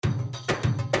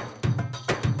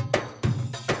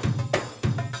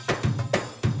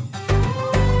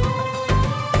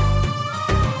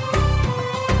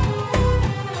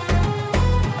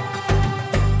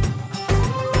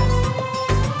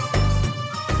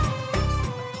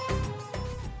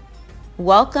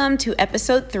Welcome to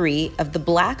episode 3 of the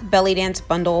Black Belly Dance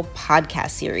Bundle podcast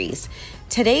series.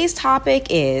 Today's topic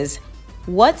is,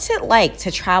 what's it like to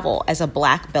travel as a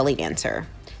Black belly dancer?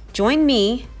 Join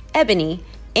me, Ebony,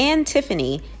 and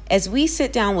Tiffany as we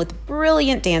sit down with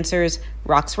brilliant dancers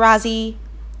Rox Razi,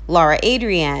 Laura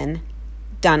Adrienne,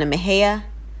 Donna Mejia,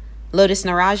 Lotus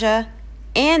Naraja,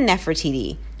 and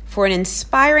Nefertiti for an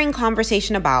inspiring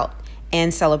conversation about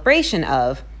and celebration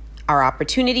of our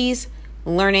opportunities,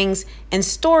 learnings, and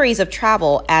stories of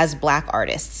travel as Black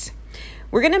artists.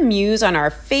 We're going to muse on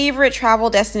our favorite travel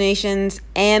destinations,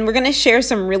 and we're going to share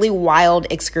some really wild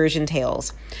excursion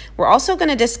tales. We're also going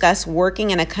to discuss working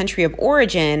in a country of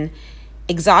origin,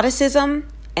 exoticism,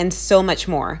 and so much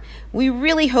more. We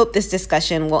really hope this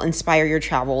discussion will inspire your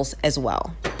travels as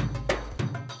well.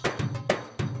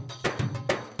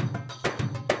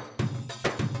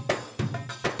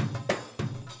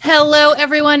 Hello,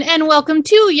 everyone, and welcome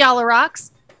to Yalla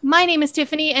Rocks. My name is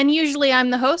Tiffany, and usually I'm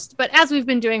the host, but as we've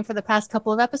been doing for the past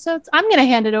couple of episodes, I'm going to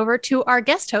hand it over to our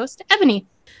guest host, Ebony.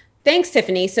 Thanks,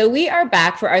 Tiffany. So we are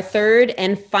back for our third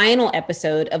and final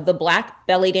episode of the Black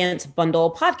Belly Dance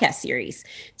Bundle podcast series.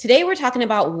 Today, we're talking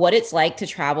about what it's like to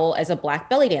travel as a Black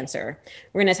belly dancer.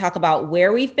 We're going to talk about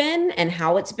where we've been and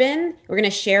how it's been. We're going to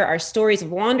share our stories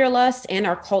of wanderlust and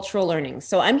our cultural learnings.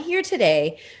 So I'm here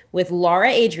today with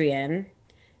Laura Adrienne,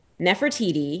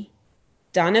 Nefertiti,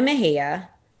 Donna Mejia,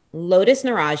 Lotus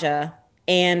Naraja,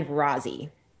 and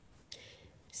Razi.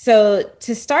 So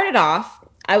to start it off,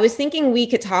 I was thinking we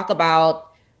could talk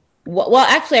about,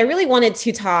 I really wanted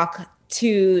to talk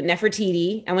to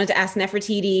Nefertiti. I wanted to ask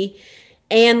Nefertiti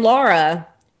and Laura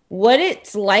what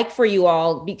it's like for you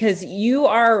all, because you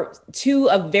are two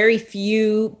of very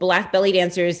few Black belly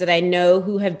dancers that I know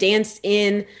who have danced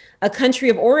in a country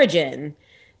of origin.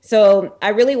 So I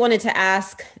really wanted to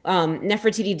ask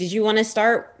Nefertiti, did you want to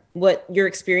start what your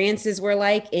experiences were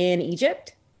like in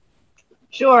Egypt?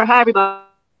 Sure. Hi, everybody.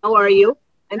 How are you?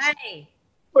 Hi.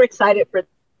 We're excited for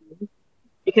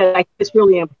because I think it's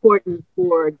really important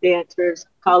for dancers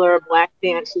of color, Black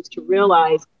dancers, to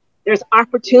realize there's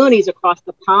opportunities across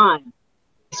the pond.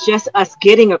 It's just us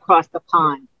getting across the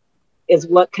pond is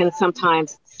what can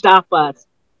sometimes stop us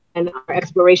and our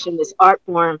exploration of this art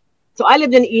form. So I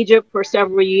lived in Egypt for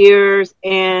several years,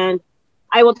 and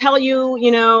I will tell you,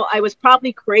 I was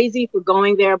probably crazy for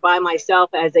going there by myself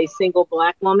as a single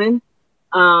Black woman.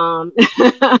 But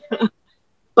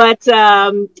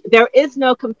there is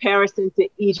no comparison to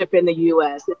Egypt in the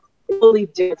U.S. It's really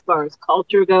different as far as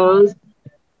culture goes.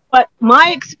 But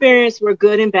my experience were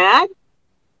good and bad.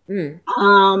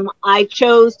 I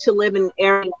chose to live in an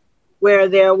area where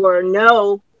there were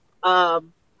no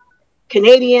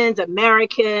Canadians,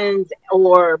 Americans,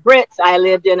 or Brits. I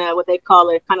lived in what they call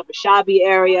a kind of a shabby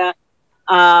area.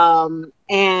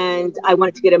 And I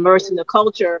wanted to get immersed in the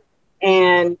culture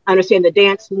and understand the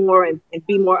dance more and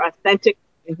be more authentic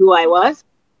in who I was.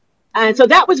 And so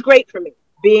that was great for me,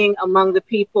 being among the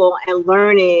people and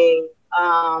learning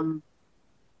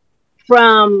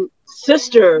from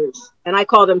sisters, and I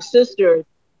call them sisters,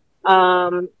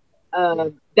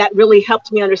 that really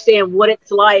helped me understand what it's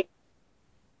like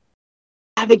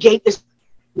navigate this.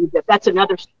 That's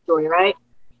another story, right?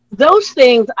 Those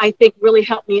things I think really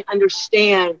helped me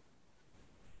understand,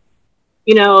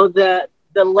 the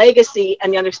legacy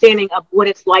and the understanding of what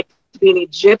it's like to be an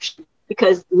Egyptian,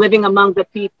 because living among the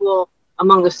people,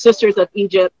 among the sisters of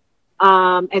Egypt,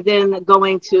 and then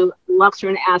going to Luxor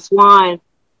and Aswan,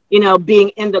 being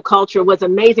in the culture was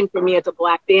amazing for me as a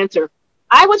Black dancer.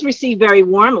 I was received very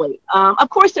warmly. Of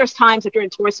course, there's times if you're in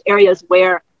tourist areas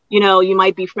where you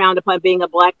might be frowned upon being a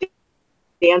Black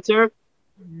dancer.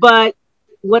 But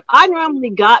what I normally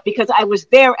got, because I was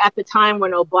there at the time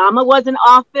when Obama was in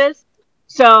office,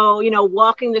 so,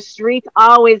 walking the streets, I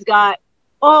always got,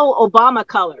 Obama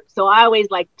color. So I always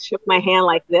shook my hand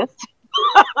like this.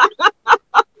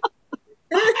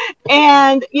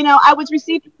 And, I was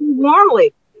received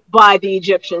warmly by the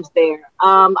Egyptians there.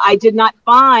 I did not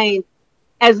find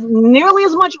nearly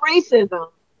as much racism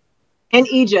in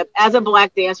Egypt as a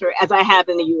Black dancer as I have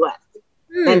in the U.S.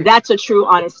 And that's a true,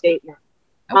 honest statement.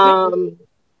 Okay.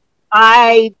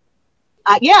 I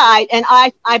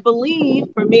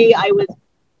believe for me, I was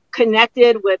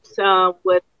connected with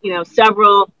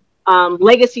several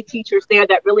legacy teachers there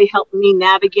that really helped me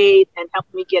navigate and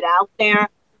helped me get out there.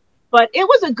 But it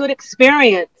was a good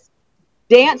experience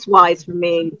dance-wise for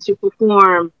me to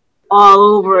perform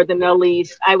all over the Middle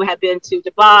East. I have been to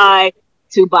Dubai,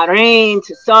 to Bahrain,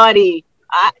 to Saudi.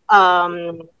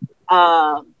 I've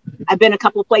been a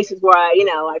couple of places where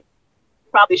I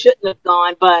probably shouldn't have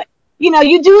gone, but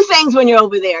you do things when you're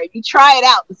over there. You try it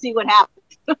out and see what happens.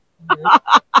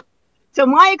 So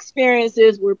my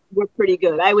experiences were pretty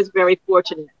good. I was very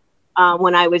fortunate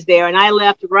when I was there, and I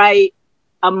left right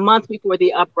a month before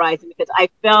the uprising because I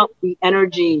felt the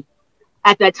energy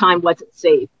at that time wasn't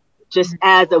safe. Just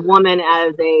as a woman,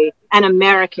 as an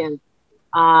American,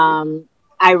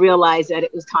 I realized that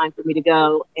it was time for me to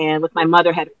go. And with my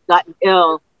mother had gotten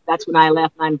ill, that's when I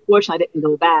left. And unfortunately, I didn't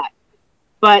go back.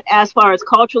 But as far as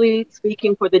culturally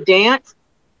speaking for the dance,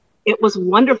 it was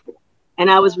wonderful. And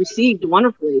I was received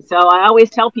wonderfully. So I always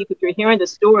tell people, if you're hearing the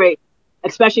story,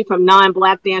 especially from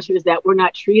non-Black dancers, that we're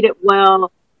not treated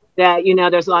well, that,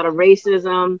 there's a lot of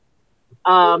racism.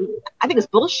 I think it's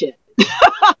bullshit.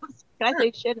 Can I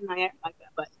say shit in my act like that?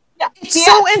 But yeah. It's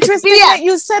so interesting that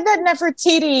you said that,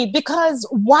 Nefertiti, because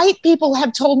white people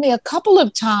have told me a couple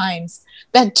of times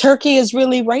that Turkey is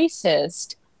really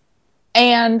racist.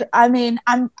 And I mean,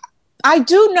 I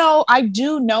do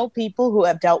know people who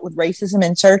have dealt with racism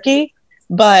in Turkey,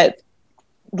 but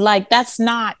like, that's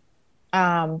not,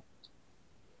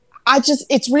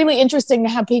 it's really interesting to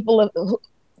have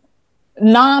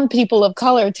non-people of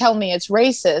color tell me it's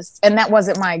racist. And that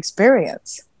wasn't my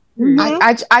experience.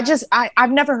 Mm-hmm.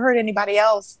 I've never heard anybody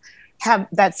else have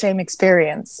that same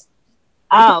experience.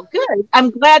 Oh, good. I'm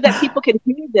glad that people can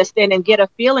hear this then and get a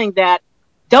feeling that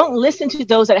don't listen to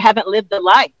those that haven't lived the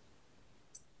life.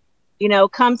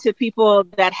 Come to people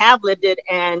that have lived it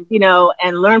and,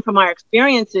 and learn from our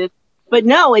experiences. But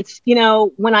no, it's,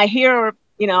 when I hear,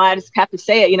 I just have to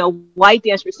say it, white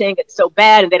dancers saying it's so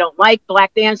bad and they don't like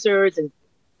Black dancers. And,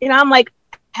 I'm like,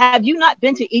 have you not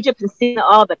been to Egypt and seen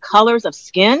all the colors of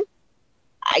skin?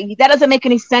 That doesn't make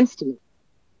any sense to me.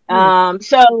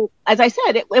 So as I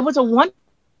said, it was a wonderful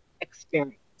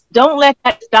experience. Don't let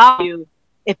that stop you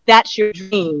if that's your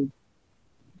dream.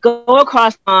 Go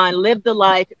across on, live the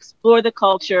life, explore the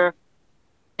culture,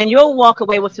 and you'll walk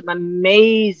away with some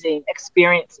amazing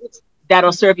experiences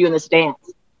that'll serve you in this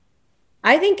dance.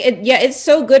 I think it's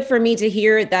so good for me to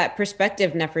hear that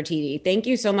perspective, Nefertiti. Thank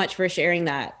you so much for sharing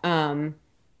that.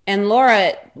 And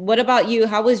Laura, what about you?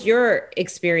 How was your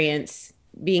experience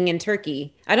being in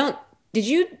Turkey? Did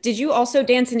you also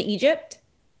dance in Egypt?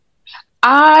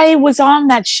 I was on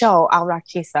that show, Al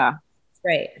Rakisa.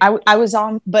 Right. I was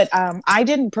on, but I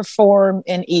didn't perform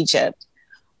in Egypt.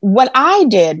 What I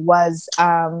did was,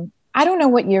 I don't know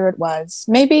what year it was,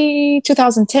 maybe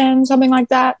 2010, something like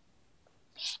that.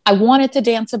 I wanted to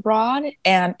dance abroad,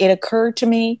 and it occurred to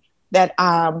me that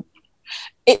I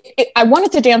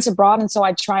wanted to dance abroad, and so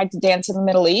I tried to dance in the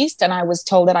Middle East, and I was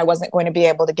told that I wasn't going to be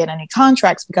able to get any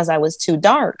contracts because I was too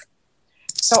dark.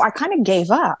 So I kind of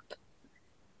gave up.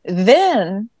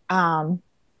 Then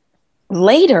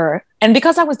later, and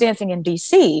because I was dancing in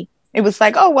DC, it was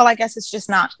like, oh, well, I guess it's just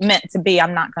not meant to be.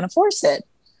 I'm not going to force it.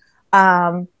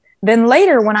 Then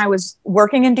later, when I was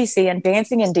working in DC and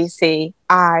dancing in DC,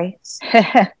 I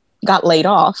got laid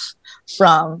off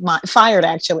fired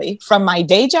actually from my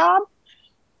day job.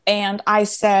 And I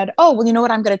said, oh, well, you know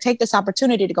what? I'm going to take this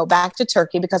opportunity to go back to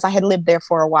Turkey because I had lived there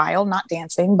for a while, not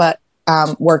dancing, but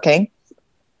working.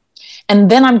 And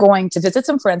then I'm going to visit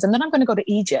some friends, and then I'm going to go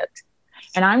to Egypt,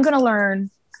 and I'm going to learn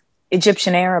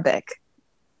Egyptian Arabic.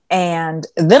 And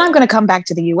then I'm going to come back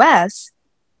to the US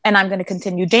and I'm going to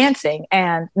continue dancing.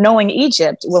 And knowing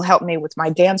Egypt will help me with my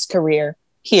dance career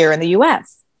here in the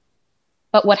US.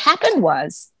 But what happened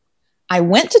was I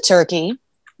went to Turkey,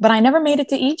 but I never made it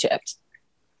to Egypt.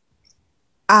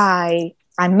 I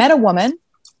met a woman.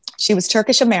 She was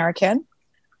Turkish American.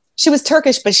 She was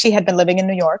Turkish, but she had been living in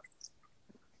New York.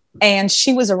 And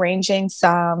she was arranging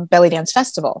some belly dance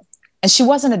festival. And she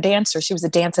wasn't a dancer. She was a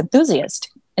dance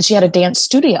enthusiast. And she had a dance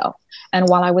studio. And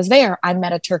while I was there, I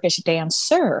met a Turkish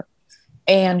dancer.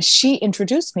 And she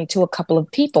introduced me to a couple of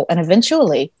people. And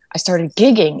eventually I started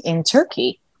gigging in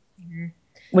Turkey,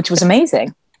 which was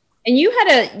amazing. And you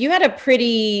had a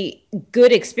pretty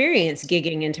good experience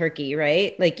gigging in Turkey,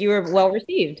 right? Like you were well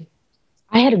received.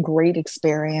 I had a great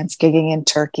experience gigging in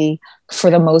Turkey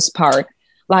for the most part.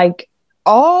 Like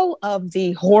all of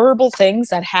the horrible things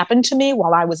that happened to me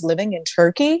while I was living in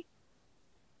Turkey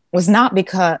were not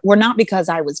because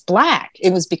I was Black.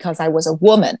 It was because I was a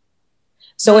woman.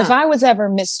 So if I was ever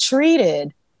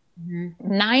mistreated,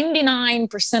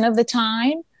 99% of the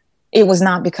time, it was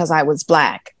not because I was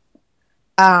Black.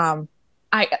 As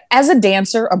a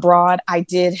dancer abroad, I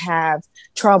did have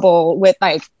trouble with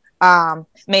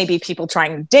maybe people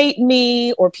trying to date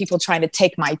me or people trying to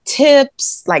take my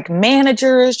tips, like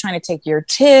managers trying to take your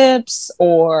tips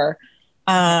or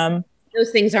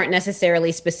those things aren't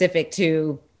necessarily specific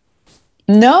to.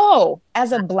 No,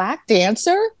 as a Black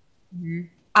dancer,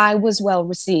 I was well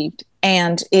received,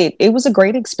 and it was a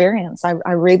great experience.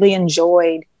 I really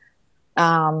enjoyed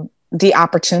the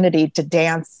opportunity to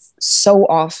dance so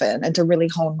often and to really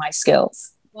hone my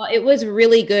skills. Well, it was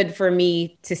really good for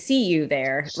me to see you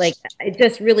there. Like, it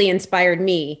just really inspired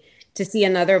me to see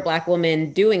another Black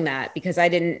woman doing that, because I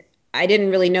didn't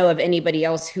really know of anybody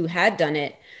else who had done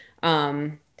it.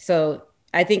 So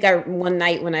I think one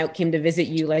night when I came to visit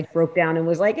you, like, broke down and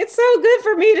was like, "It's so good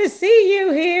for me to see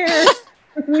you here."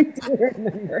 I do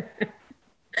remember.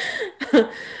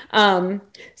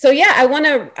 So yeah, I want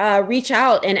to reach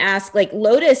out and ask, like,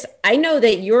 Lotus, I know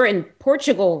that you're in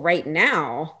Portugal right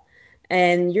now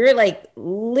and you're like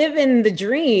living the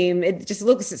dream. It just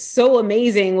looks so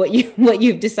amazing what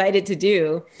you've decided to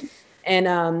do.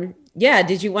 And yeah,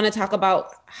 did you want to talk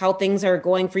about how things are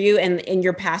going for you and in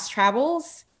your past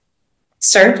travels?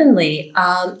 Certainly.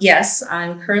 Yes,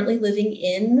 I'm currently living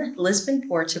in Lisbon,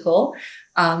 Portugal.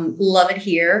 Love it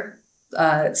here.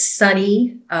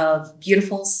 Sunny,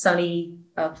 beautiful, sunny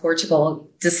Portugal,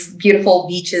 just beautiful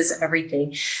beaches,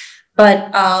 everything.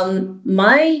 But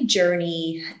my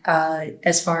journey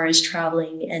as far as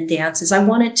traveling and dance is I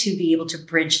wanted to be able to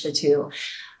bridge the two.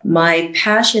 My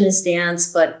passion is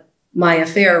dance, but my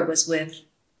affair was with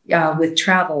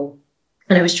travel.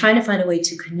 And I was trying to find a way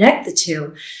to connect the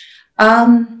two.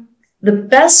 The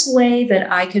best way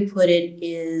that I could put it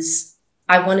is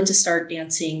I wanted to start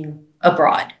dancing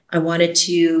abroad. I wanted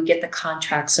to get the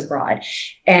contracts abroad.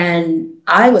 And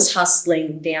I was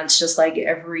hustling dance just like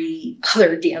every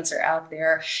other dancer out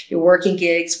there. You're working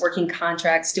gigs, working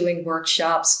contracts, doing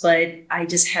workshops, but I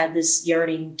just had this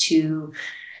yearning to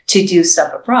do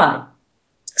stuff abroad.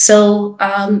 So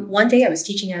one day I was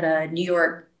teaching at a New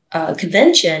York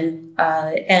convention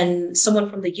and someone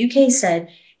from the UK said,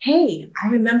 "Hey, I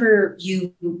remember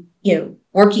you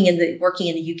working in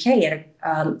the UK at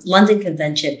a London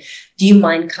convention. Do you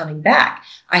mind coming back?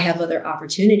 I have other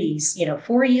opportunities,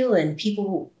 for you, and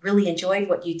people really enjoyed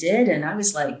what you did." And I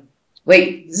was like,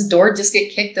 "Wait, does the door just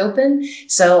get kicked open?"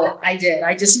 So I did.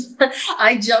 I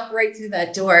jumped right through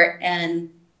that door, and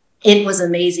it was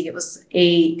amazing. It was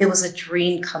a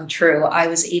dream come true. I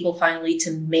was able finally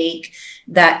to make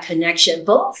that connection.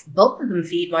 Both of them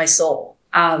feed my soul.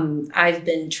 I've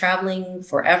been traveling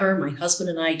forever. My husband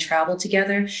and I travel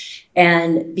together,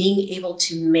 and being able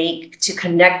to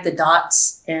connect the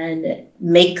dots and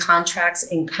make contracts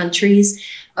in countries,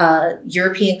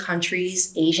 European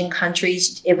countries, Asian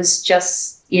countries. It was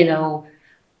just, one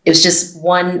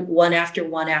after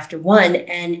one after one.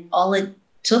 And all it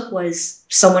took was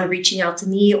someone reaching out to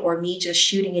me or me just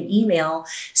shooting an email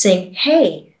saying,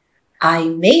 "Hey, I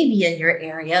may be in your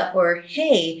area," or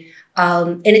 "Hey,"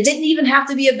 and it didn't even have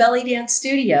to be a belly dance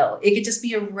studio. It could just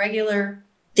be a regular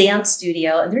dance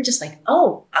studio. And they're just like,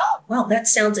 oh, well, that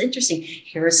sounds interesting.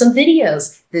 Here are some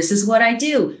videos. This is what I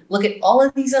do. Look at all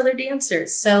of these other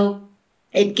dancers. So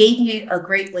it gave me a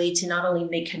great way to not only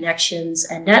make connections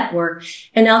and network.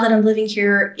 And now that I'm living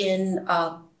here in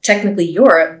technically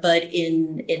Europe, but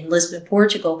in Lisbon,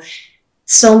 Portugal,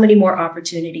 so many more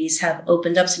opportunities have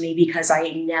opened up to me because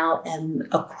I now am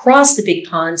across the big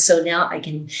pond. So now I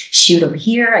can shoot over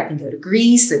here. I can go to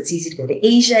Greece. It's easy to go to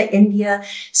Asia, India.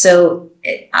 So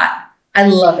I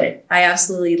love it. I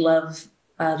absolutely love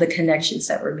the connections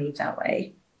that were made that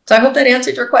way. So I hope that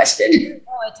answered your question.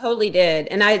 Oh, it totally did.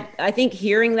 And I think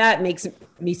hearing that makes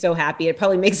me so happy. It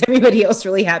probably makes everybody else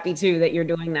really happy too, that you're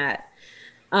doing that.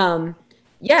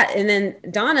 Yeah. And then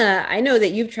Donna, I know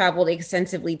that you've traveled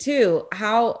extensively too.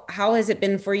 How has it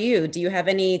been for you? Do you have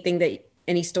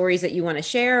any stories that you want to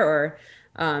share, or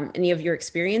any of your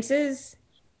experiences?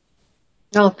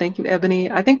 Oh, thank you, Ebony.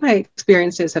 I think my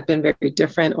experiences have been very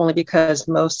different only because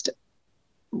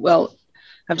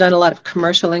I've done a lot of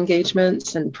commercial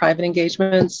engagements and private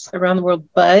engagements around the world,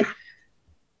 but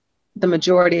the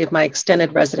majority of my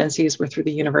extended residencies were through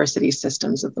the university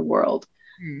systems of the world.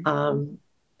 Mm.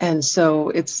 And so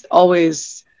it's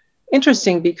always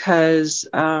interesting because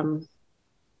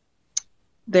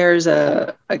there's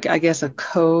I guess a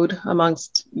code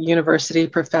amongst university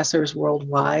professors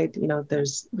worldwide.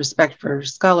 There's respect for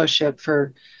scholarship,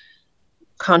 for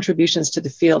contributions to the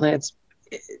field. And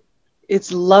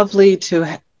it's lovely to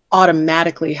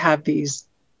automatically have these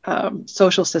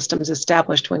social systems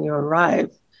established when you arrive.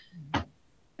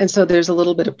 And so there's a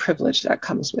little bit of privilege that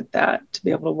comes with that, to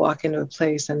be able to walk into a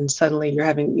place and suddenly you're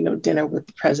having, dinner with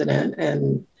the president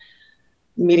and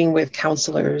meeting with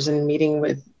counselors and meeting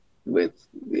with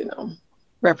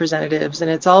representatives.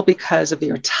 And it's all because of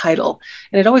your title.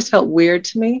 And it always felt weird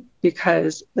to me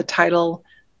because the title,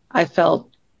 I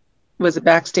felt, was a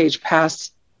backstage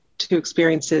pass to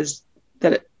experiences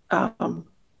that, how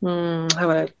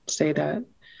would I say that?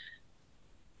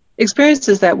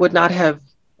 Experiences that would not have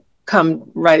come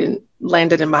right and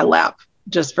landed in my lap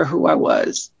just for who I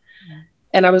was.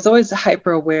 And I was always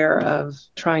hyper aware of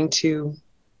trying to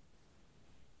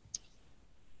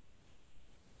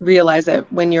realize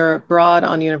that when you're abroad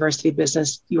on university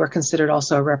business, you are considered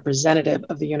also a representative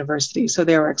of the university. So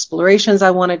there were explorations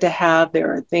I wanted to have,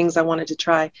 there are things I wanted to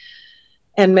try.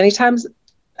 And many times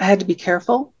I had to be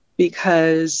careful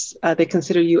because they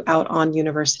consider you out on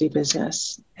university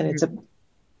business. And it's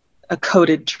a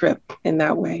coded trip in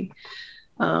that way.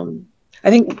 I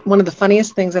think one of the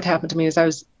funniest things that happened to me is I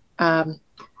was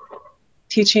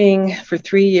teaching for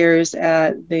 3 years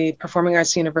at the Performing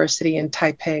Arts University in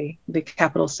Taipei, the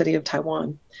capital city of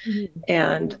Taiwan.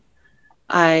 And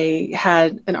I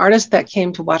had an artist that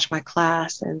came to watch my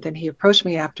class, and then he approached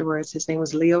me afterwards. His name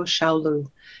was Liu Xiaolu.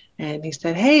 And he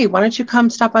said, "Hey, why don't you come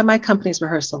stop by my company's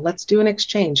rehearsal? Let's do an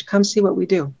exchange. Come see what we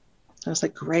do." I was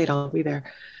like, "Great, I'll be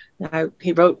there."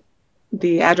 He wrote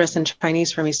the address in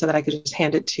Chinese for me so that I could just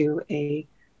hand it to a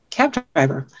cab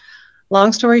driver.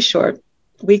 Long story short,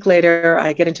 a week later,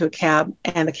 I get into a cab,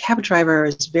 and the cab driver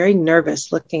is very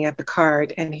nervous looking at the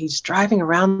card, and he's driving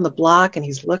around the block, and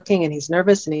he's looking, and he's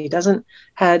nervous, and he doesn't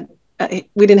had,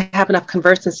 we didn't have enough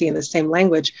conversancy in the same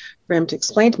language for him to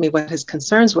explain to me what his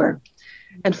concerns were.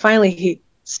 And finally, he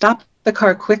stopped the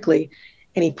car quickly,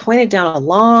 and he pointed down a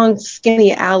long,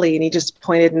 skinny alley, and he just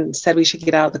pointed and said we should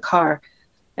get out of the car.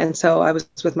 And so I was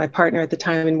with my partner at the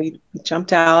time, and we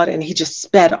jumped out, and he just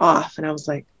sped off. And I was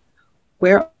like,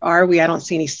 "Where are we? I don't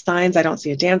see any signs. I don't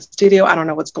see a dance studio. I don't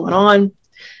know what's going on."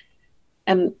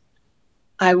 And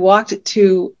I walked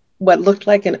to what looked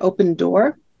like an open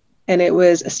door, and it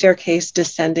was a staircase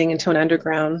descending into an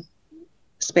underground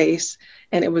space.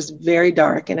 And it was very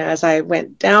dark. And as I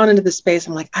went down into the space,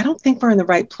 I'm like, I don't think we're in the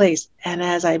right place. And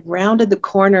as I rounded the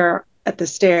corner at the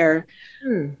stair,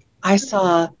 I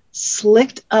saw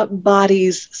slicked up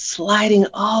bodies sliding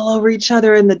all over each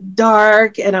other in the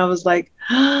dark. And I was like,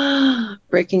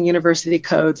 breaking university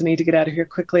codes. I need to get out of here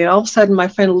quickly. And all of a sudden, my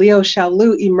friend Liu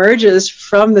Xiaolu emerges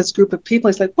from this group of people.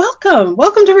 He's like, welcome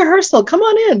to rehearsal. Come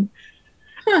on in.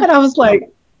 And I was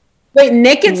like, wait,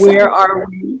 naked? Where are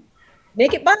we?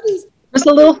 Naked bodies? Just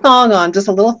a little thong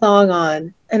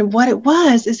on. And what it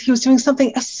was is he was doing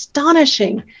something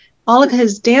astonishing. All of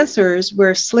his dancers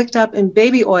were slicked up in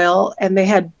baby oil, and they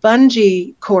had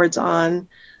bungee cords on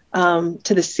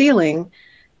to the ceiling,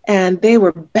 and they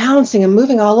were bouncing and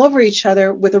moving all over each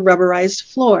other with a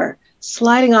rubberized floor,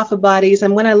 sliding off of bodies.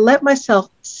 And when I let myself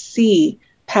see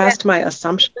past my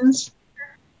assumptions,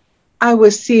 I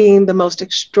was seeing the most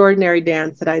extraordinary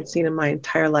dance that I'd seen in my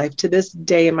entire life. To this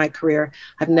day in my career,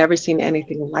 I've never seen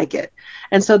anything like it.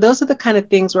 And so those are the kind of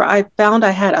things where I found I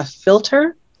had a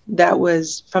filter that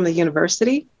was from the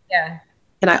university. Yeah.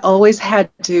 And I always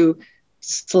had to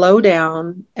slow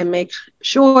down and make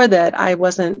sure that I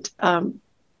wasn't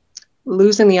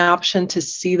losing the option to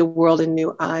see the world in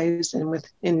new eyes and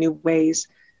in new ways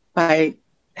by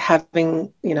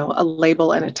having, a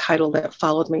label and a title that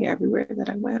followed me everywhere that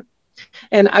I went.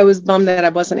 And I was bummed that I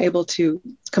wasn't able to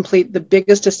complete the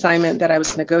biggest assignment that I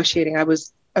was negotiating. I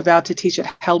was about to teach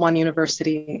at Helwan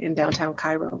University in downtown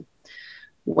Cairo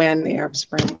when the Arab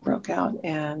Spring broke out,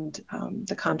 and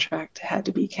the contract had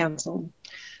to be canceled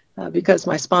because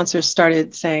my sponsors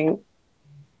started saying,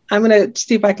 I'm going to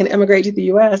see if I can immigrate to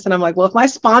the US. And I'm like, well, if my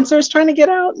sponsor is trying to get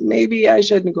out, maybe I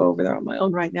shouldn't go over there on my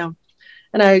own right now.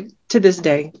 And I, to this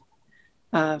day,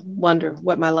 wonder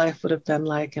what my life would have been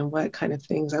like and what kind of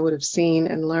things I would have seen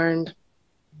and learned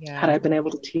had I been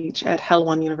able to teach at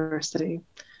Helwan University.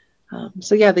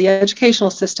 So yeah, the educational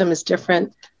system is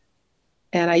different.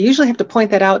 And I usually have to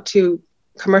point that out to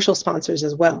commercial sponsors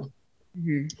as well,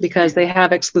 because they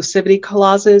have exclusivity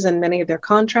clauses in many of their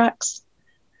contracts.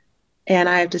 And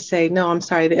I have to say, no, I'm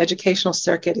sorry, the educational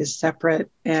circuit is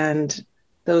separate, and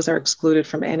those are excluded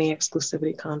from any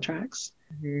exclusivity contracts.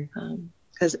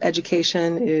 Because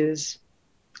education is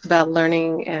about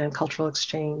learning and cultural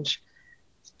exchange.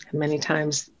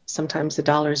 And sometimes the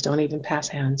dollars don't even pass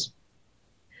hands.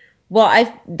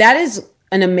 Well, that is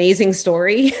an amazing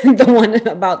story, the one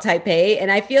about Taipei. And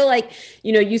I feel like,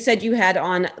 you said you had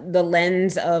on the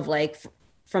lens of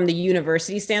from the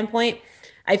university standpoint.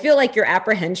 I feel like your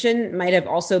apprehension might have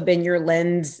also been your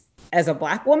lens as a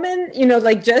Black woman,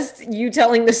 just you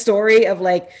telling the story of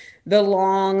the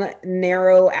long,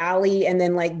 narrow alley and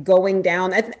then going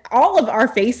down. All of our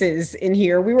faces in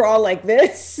here, we were all like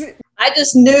this. I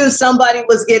just knew somebody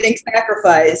was getting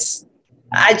sacrificed.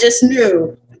 I just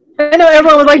knew. I know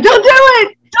everyone was like, don't do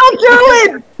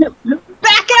it.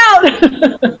 Back out.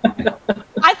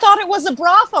 I thought it was a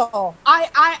brothel.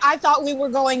 I thought we were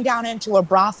going down into a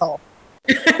brothel.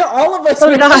 All of us.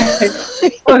 So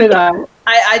did I.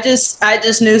 I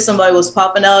just knew somebody was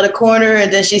popping out of the corner,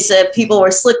 and then she said people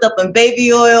were slicked up in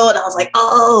baby oil, and I was like,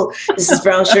 oh, this is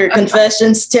Brown Shirt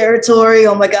Confessions territory.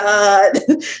 Oh my God.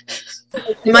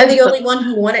 Am I the only one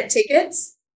who wanted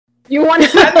tickets? You want?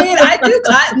 I mean, I do.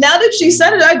 Now that she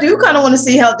said it, I do kind of want to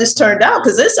see how this turned out,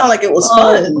 because it sounded like it was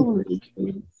fun.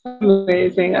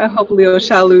 Amazing. I hope Leo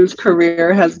Shalu's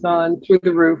career has gone through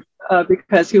the roof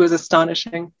because he was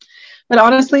astonishing. But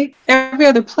honestly, every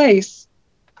other place,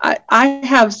 I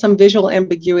have some visual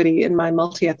ambiguity in my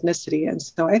multi-ethnicity. And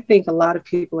so I think a lot of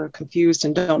people are confused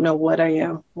and don't know what I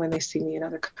am when they see me in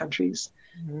other countries.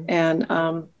 Mm-hmm.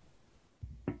 And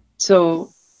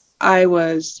so I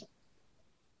was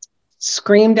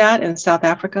screamed at in South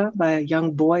Africa by a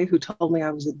young boy who told me I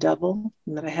was a devil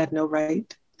and that I had no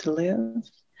right to live.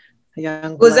 A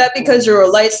young was that because you were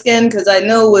light skinned? Because I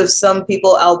know with some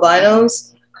people,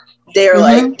 albinos, they're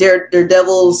like they're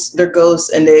devils, they're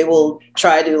ghosts, and they will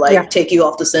try to take you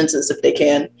off the census if they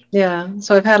can. Yeah,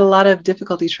 so I've had a lot of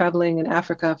difficulty traveling in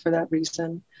Africa for that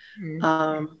reason,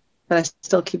 but I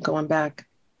still keep going back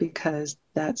because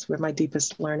that's where my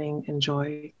deepest learning and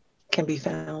joy can be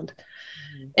found.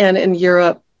 And in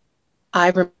Europe,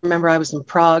 I remember I was in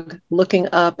Prague looking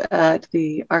up at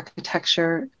the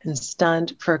architecture and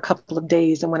stunned for a couple of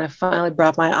days. And when I finally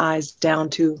brought my eyes down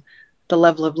to the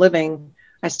level of living,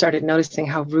 I started noticing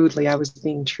how rudely I was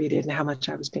being treated and how much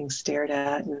I was being stared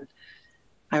at. And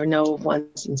I know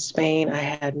once in Spain, I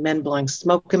had men blowing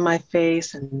smoke in my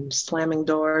face and slamming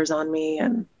doors on me.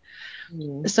 And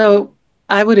so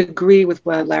I would agree with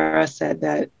what Lara said,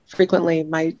 that frequently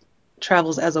my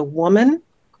travels as a woman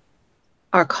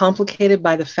are complicated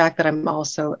by the fact that I'm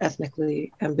also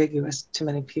ethnically ambiguous to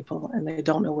many people, and they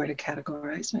don't know where to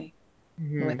categorize me.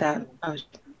 And with that,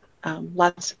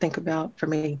 lots to think about for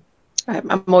me.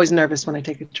 I'm always nervous when I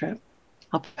take a trip.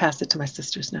 I'll pass it to my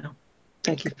sisters now.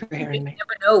 Thank you for hearing me. You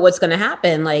never know what's going to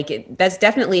happen. That's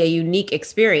definitely a unique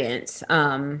experience.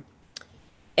 And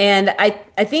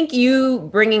I think you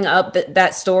bringing up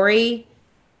that story,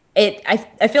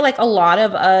 I feel like a lot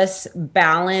of us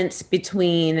balance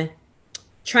between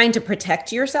trying to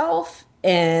protect yourself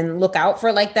and look out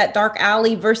for that dark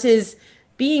alley versus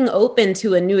being open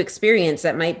to a new experience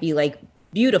that might be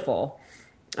beautiful.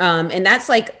 And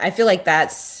that's I feel like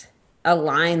that's a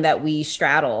line that we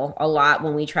straddle a lot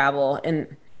when we travel.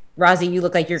 And Rosie, you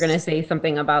look like you're going to say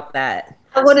something about that.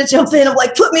 I want to jump in. I'm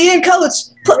like, put me in, coach,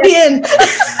 put me in.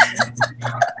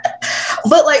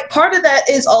 But part of that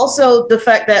is also the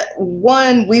fact that,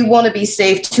 one, we want to be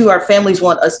safe. Two, our families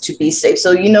want us to be safe.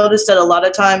 So you notice that a lot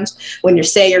of times when you're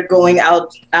saying you're going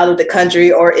out of the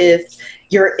country, or if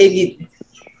you,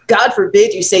 God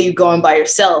forbid, you say you're going by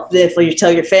yourself, then if you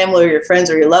tell your family or your friends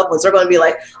or your loved ones, they're going to be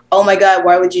like, oh my God,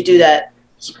 why would you do that?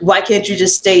 Why can't you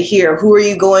just stay here? Who are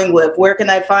you going with? Where can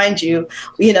I find you?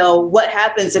 What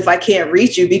happens if I can't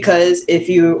reach you? Because if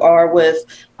you are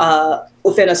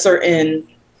within a certain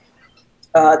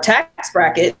tax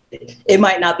bracket, it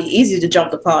might not be easy to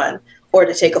jump upon or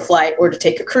to take a flight or to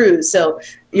take a cruise. So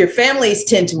your families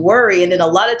tend to worry. And then a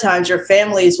lot of times your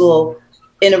families will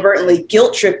inadvertently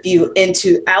guilt trip you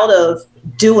out of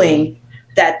doing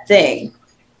that thing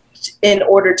in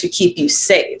order to keep you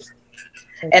safe.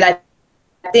 And I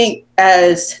think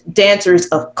as dancers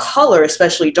of color,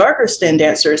 especially darker skinned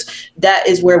dancers, that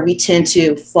is where we tend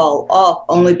to fall off,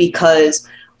 only because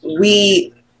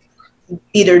we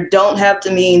either don't have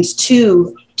the means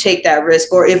to take that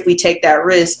risk, or if we take that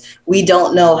risk, we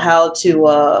don't know how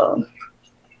to,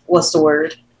 what's the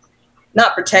word?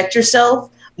 Not protect yourself,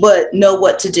 but know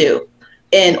what to do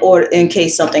in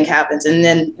case something happens. And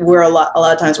then a lot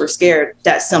of times we're scared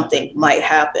that something might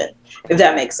happen, if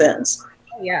that makes sense.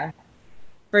 Yeah,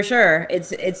 for sure.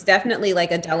 It's definitely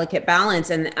a delicate balance.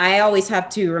 And I always have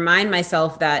to remind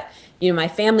myself that, my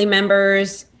family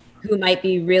members who might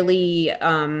be really,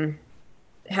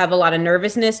 have a lot of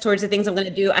nervousness towards the things I'm going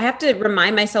to do, I have to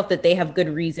remind myself that they have good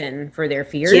reason for their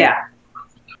fears. Yeah.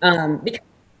 Because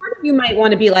part of you might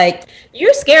want to be like,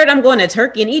 you're scared I'm going to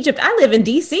Turkey and Egypt. I live in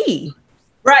DC.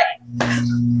 Right.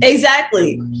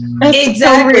 Exactly. That's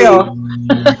exactly. So real.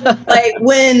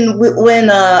 when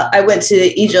I went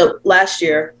to Egypt last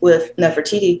year with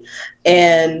Nefertiti,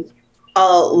 and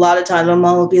a lot of times my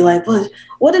mom would be like,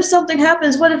 what if something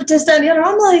happens? What if this, that, and the other?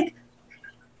 I'm like,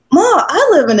 Ma, I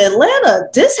live in Atlanta.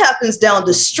 This happens down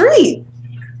the street.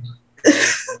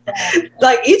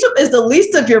 Egypt is the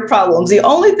least of your problems. The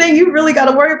only thing you really got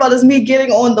to worry about is me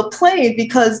getting on the plane,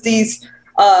 because these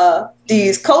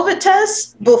COVID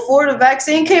tests before the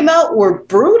vaccine came out were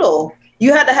brutal.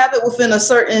 You had to have it within a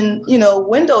certain,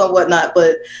 window and whatnot.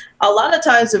 But a lot of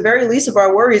times, the very least of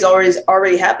our worries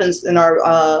already happens in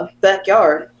our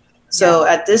backyard. So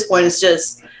at this point, it's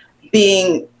just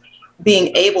being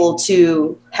able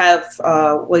to have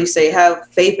have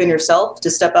faith in yourself, to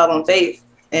step out on faith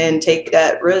and take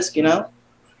that risk,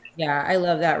 Yeah, I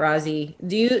love that, Rosie.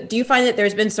 Do you find that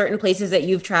there's been certain places that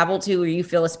you've traveled to where you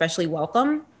feel especially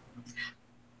welcome?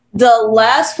 The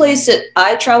last place that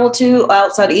I traveled to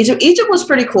outside of Egypt was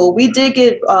pretty cool. We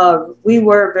did we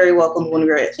were very welcome when we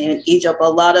were in Egypt. A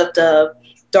lot of the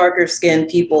darker skinned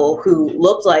people who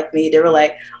looked like me, they were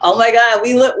like, oh my God,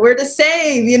 we're the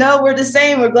same, we're the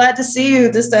same. We're glad to see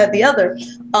you, this, that, the other.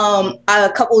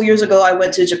 A couple of years ago, I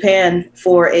went to Japan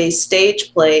for a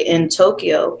stage play in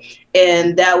Tokyo.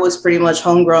 And that was pretty much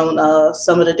homegrown.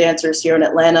 Some of the dancers here in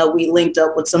Atlanta, we linked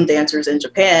up with some dancers in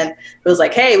Japan. It was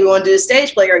like, hey, we want to do a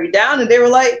stage play. Are you down? And they were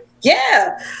like,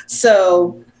 yeah.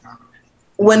 So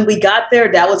when we got there,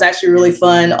 that was actually really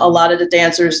fun. A lot of the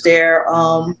dancers there,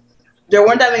 there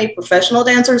weren't that many professional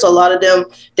dancers. A lot of them,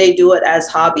 they do it as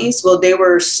hobbies. Well, they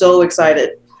were so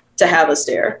excited to have us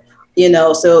there.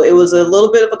 So it was a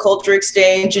little bit of a culture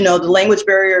exchange. The language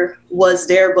barrier was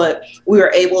there, but we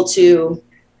were able to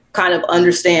kind of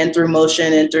understand through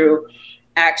motion and through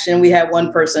action. We had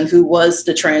one person who was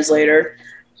the translator.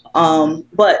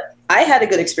 But I had a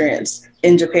good experience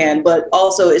in Japan, but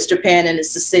also it's Japan and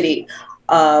it's the city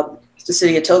of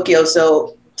Tokyo.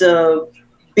 So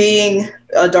being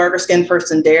a darker skinned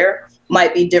person there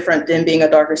might be different than being a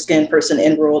darker skinned person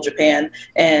in rural Japan.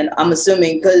 And I'm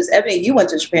assuming, because Ebony, you went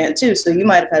to Japan too, so you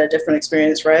might have had a different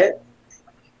experience, right?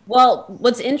 Well,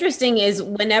 what's interesting is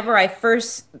whenever I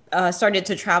first started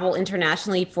to travel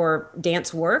internationally for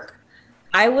dance work,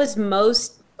 I was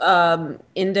most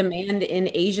in demand in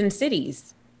Asian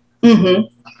cities. Mm-hmm.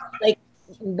 Like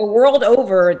the world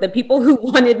over, the people who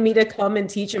wanted me to come and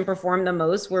teach and perform the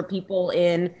most were people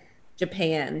in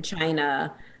Japan,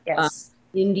 China,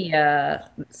 India,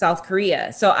 South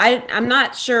Korea. So I'm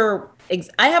not sure.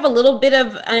 I have a little bit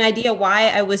of an idea why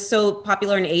I was so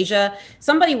popular in Asia.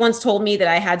 Somebody once told me that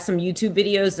I had some YouTube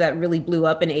videos that really blew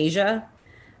up in Asia.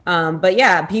 But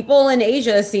yeah, people in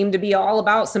Asia seem to be all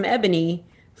about some ebony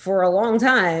for a long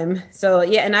time. So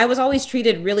yeah, and I was always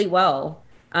treated really well.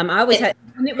 And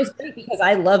it was great because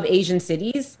I love Asian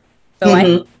cities. So I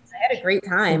had a great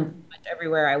time pretty much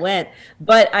everywhere I went.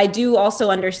 But I do also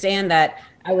understand that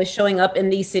I was showing up in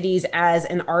these cities as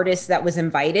an artist that was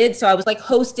invited. So I was like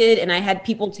hosted and I had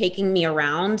people taking me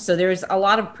around. So there's a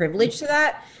lot of privilege to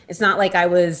that. It's not like I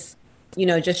was,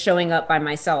 just showing up by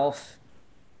myself.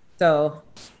 So.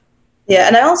 Yeah.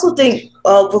 And I also think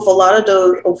with a lot of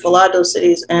those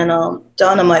cities, and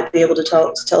Donna might be able to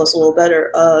tell us a little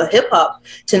better, hip hop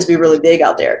tends to be really big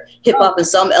out there. Hip hop and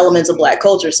some elements of Black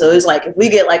culture. So it's like, if we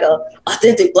get like a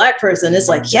authentic Black person, it's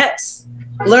like, yes,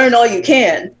 learn all you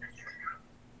can.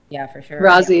 Yeah, for sure.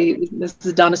 Rosie, this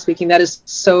is Donna speaking. That is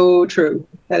so true.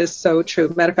 That is so true.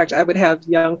 Matter of fact, I would have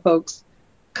young folks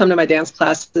come to my dance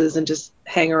classes and just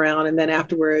hang around. And then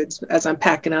afterwards, as I'm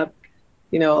packing up,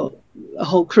 a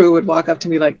whole crew would walk up to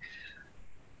me like,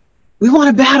 we want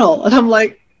to battle. And I'm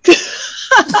like,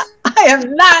 I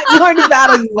am not going to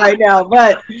battle you right now.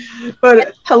 But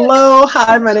hello,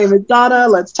 hi, my name is Donna.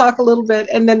 Let's talk a little bit.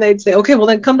 And then they'd say, okay, well,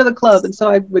 then come to the club. And so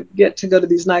I would get to go to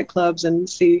these nightclubs and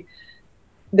see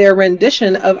their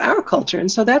rendition of our culture. And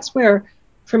so that's where,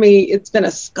 for me, it's been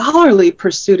a scholarly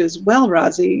pursuit as well,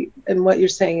 Rosie, and what you're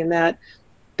saying in that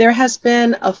there has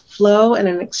been a flow and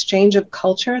an exchange of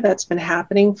culture that's been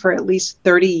happening for at least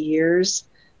 30 years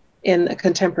in a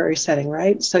contemporary setting,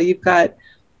 right? So you've got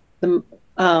the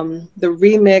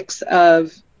remix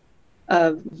of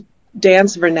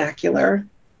dance vernacular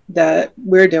that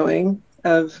we're doing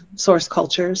of source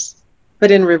cultures,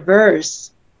 but in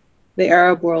reverse, the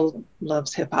Arab world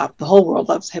loves hip hop. The whole world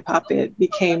loves hip hop. It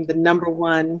became the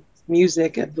 #1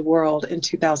 music of the world in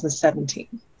 2017.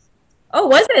 Oh,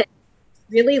 was it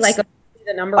really like the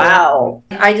number one? Wow.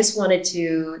 I just wanted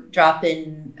to drop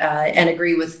in and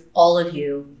agree with all of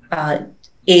you.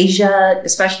 Asia,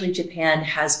 especially Japan,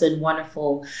 has been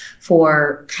wonderful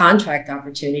for contract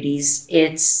opportunities.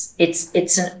 It's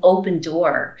an open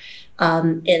door.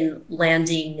 In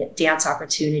landing dance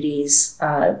opportunities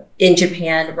in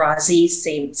Japan, Rosie,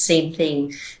 same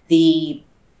thing.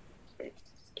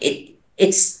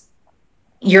 It's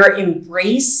you're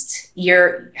embraced.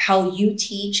 How you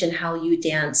teach and how you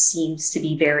dance seems to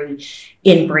be very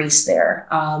embraced there.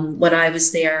 When I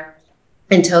was there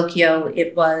in Tokyo,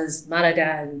 it was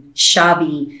Maragan,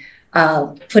 Shabi,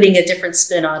 putting a different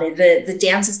spin on it. The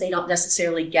dances they don't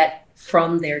necessarily get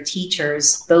from their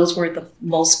teachers, those were the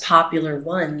most popular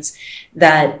ones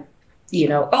that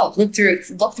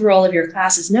look through all of your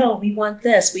classes. No, we want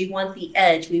this. We want the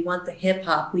edge. We want the hip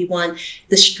hop. We want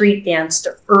the street dance,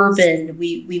 the urban.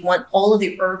 We want all of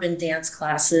the urban dance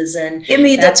classes. And give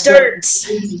me the dirt.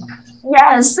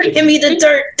 Yes, give me the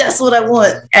dirt. That's what I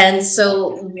want. And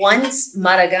so once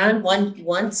Maragan,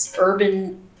 once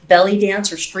urban belly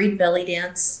dance or street belly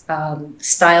dance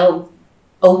style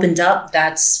opened up,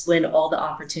 that's when all the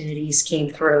opportunities came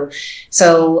through.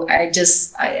 So I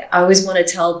always want to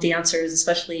tell dancers,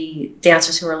 especially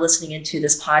dancers who are listening into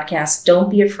this podcast,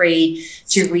 don't be afraid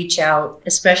to reach out,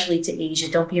 especially to Asia.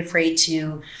 Don't be afraid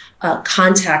to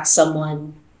contact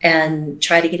someone and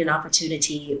try to get an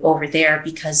opportunity over there,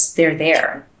 because they're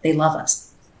there. They love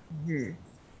us. Mm-hmm.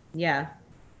 Yeah,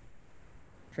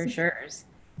 for sure.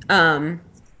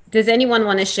 Does anyone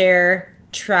want to share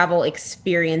travel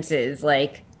experiences,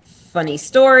 like funny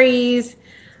stories?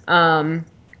 I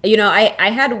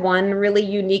had one really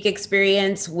unique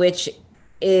experience, which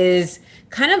is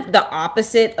kind of the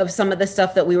opposite of some of the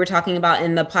stuff that we were talking about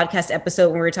in the podcast episode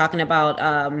when we were talking about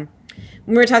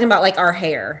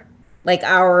like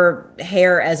our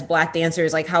hair as Black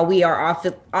dancers, like how we are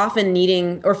often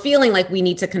needing or feeling like we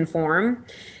need to conform.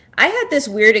 I had this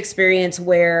weird experience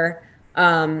where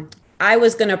I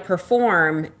was going to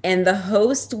perform, and the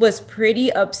host was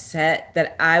pretty upset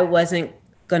that I wasn't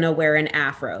going to wear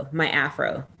my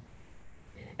afro.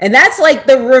 And that's like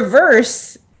the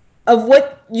reverse of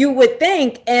what you would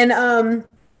think. And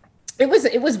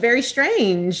it was very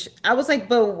strange. I was like,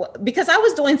 but because I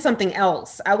was doing something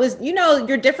else. I was,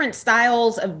 your different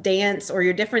styles of dance or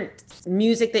your different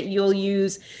music that you'll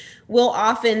use will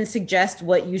often suggest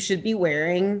what you should be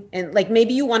wearing. And like,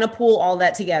 maybe you want to pull all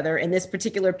that together. In this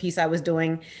particular piece I was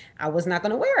doing, I was not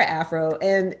going to wear an afro.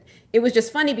 And it was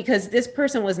just funny because this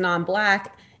person was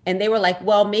non-Black, and they were like,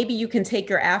 well, maybe you can take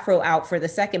your afro out for the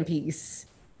second piece.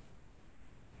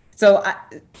 So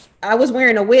I was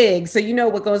wearing a wig. So you know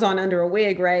what goes on under a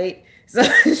wig, right? So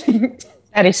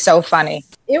that is so funny.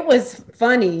 It was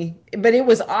funny, but it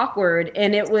was awkward.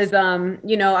 And it was,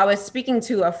 I was speaking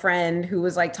to a friend who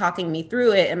was like talking me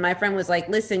through it. And my friend was like,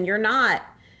 listen, you're not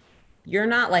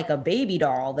like a baby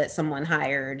doll that someone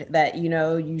hired that,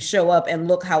 you show up and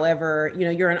look however,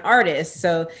 you're an artist.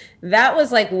 So that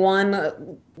was like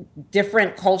one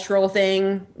different cultural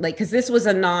thing, like, because this was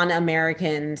a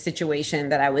non-American situation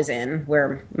that I was in,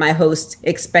 where my host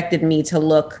expected me to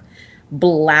look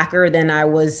blacker than I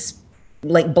was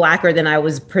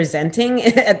presenting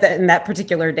in that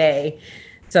particular day.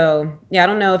 So yeah, I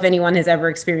don't know if anyone has ever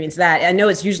experienced that. I know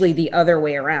it's usually the other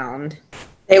way around.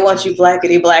 They want you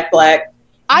blackity black.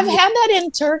 I've had that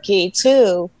in Turkey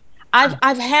too.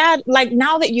 I've had, like,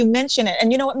 now that you mention it,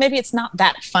 and you know what, maybe it's not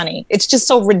that funny. It's just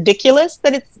so ridiculous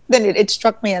that it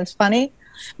struck me as funny.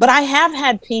 But I have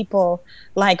had people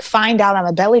like find out I'm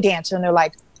a belly dancer, and they're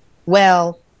like,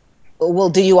 well,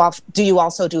 do you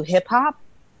also do hip hop?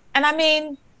 And I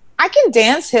mean, I can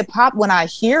dance hip hop when I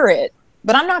hear it,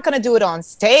 but I'm not going to do it on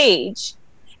stage.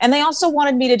 And they also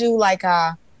wanted me to do like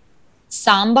a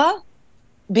samba,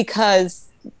 because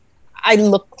I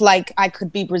look like I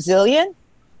could be Brazilian,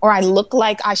 or I look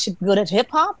like I should be good at hip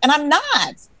hop, and I'm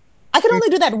not. I can only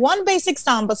do that one basic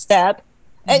samba step,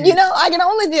 and I can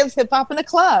only dance hip hop in a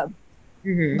club.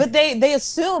 Mm-hmm. But they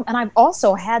assume, and I've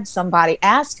also had somebody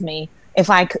ask me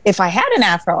if I had an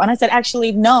afro, and I said,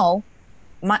 actually, no,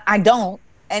 I don't,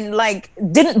 and like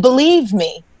didn't believe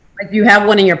me. Like, you have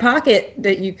one in your pocket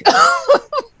that you.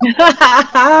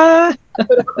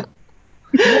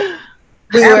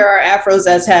 We wear our afros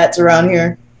as hats around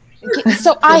here.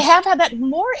 So I have had that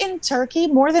more in Turkey,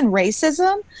 more than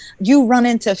racism. You run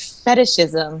into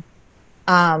fetishism.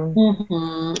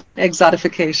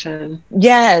 Exotification.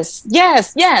 Yes,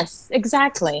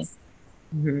 exactly.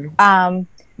 Mm-hmm.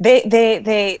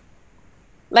 They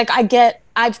like, I've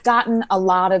gotten a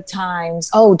lot of times,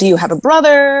 oh, do you have a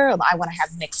brother? I want to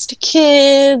have mixed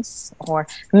kids, or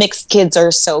mixed kids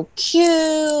are so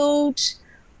cute,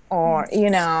 or,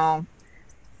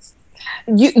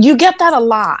 you get that a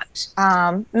lot.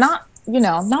 Not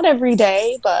every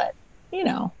day, but,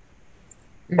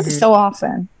 so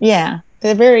often. Yeah.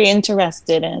 They're very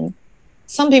interested in,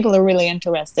 some people are really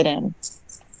interested in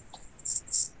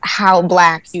how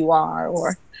Black you are,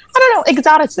 or, I don't know,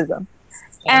 exoticism,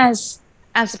 as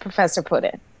the professor put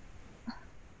it.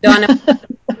 Donna,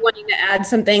 wanting to add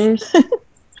something?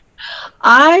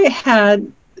 I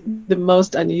had the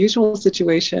most unusual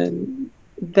situation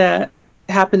that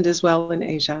happened as well in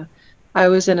Asia. I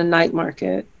was in a night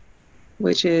market,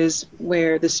 which is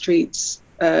where the streets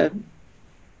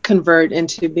convert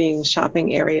into being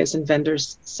shopping areas, and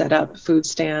vendors set up food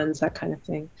stands, that kind of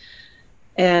thing.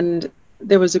 And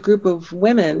there was a group of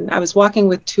women. I was walking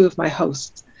with two of my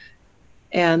hosts,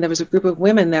 and there was a group of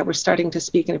women that were starting to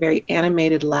speak in a very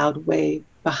animated, loud way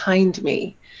behind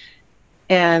me.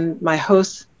 And my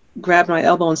host grabbed my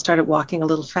elbow and started walking a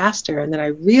little faster. And then I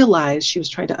realized she was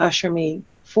trying to usher me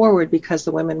forward because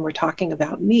the women were talking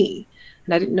about me.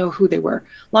 And I didn't know who they were.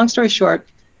 Long story short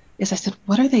is I said,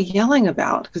 what are they yelling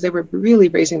about? Because they were really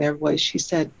raising their voice. She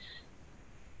said,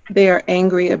 they are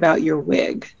angry about your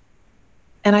wig.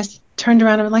 And I turned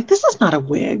around and was like, this is not a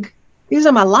wig. These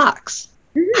are my locks.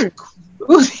 You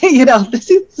know, this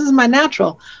is my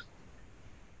natural.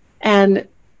 And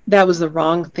that was the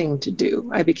wrong thing to do.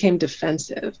 I became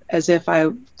defensive, as if I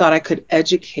thought I could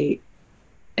educate.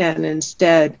 And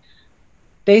instead,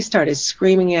 they started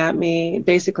screaming at me,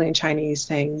 basically in Chinese,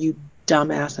 saying, you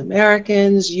dumbass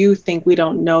Americans, you think we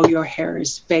don't know your hair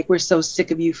is fake. We're so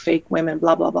sick of you fake women,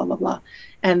 blah, blah, blah, blah, blah.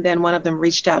 And then one of them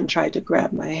reached out and tried to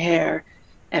grab my hair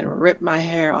and rip my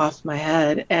hair off my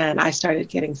head. And I started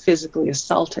getting physically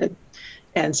assaulted,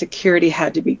 and security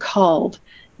had to be called.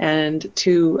 And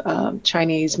two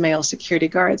Chinese male security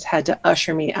guards had to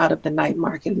usher me out of the night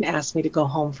market and ask me to go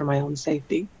home for my own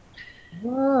safety.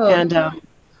 Whoa. And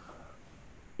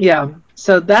yeah,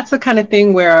 so that's the kind of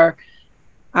thing where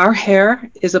our hair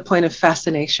is a point of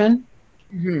fascination.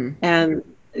 And,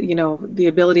 you know, the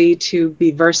ability to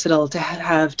be versatile, to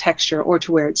have texture, or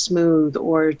to wear it smooth,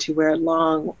 or to wear it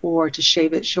long, or to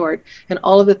shave it short, and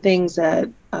all of the things that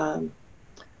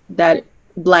that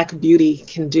Black beauty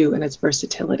can do in its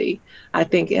versatility, I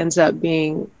think ends up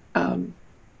being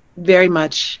very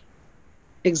much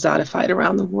exotified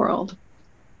around the world.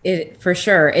 It for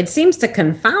sure. It seems to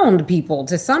confound people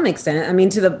to some extent. I mean,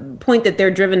 to the point that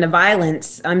they're driven to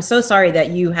violence. I'm so sorry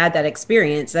that you had that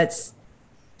experience. That's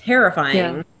terrifying.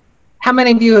 Yeah. How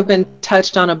many of you have been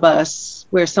touched on a bus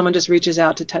where someone just reaches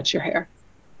out to touch your hair?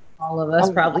 All of us,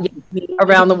 probably.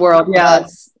 Around the world. Yeah.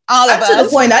 All of us. To the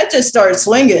point I just started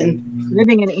swinging.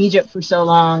 Living in Egypt for so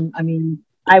long, I mean,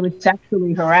 I was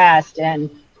sexually harassed and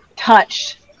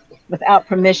touched without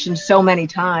permission so many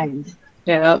times.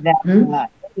 Yeah. That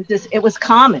it was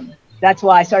common. That's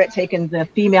why I started taking the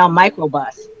female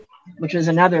microbus, which was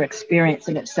another experience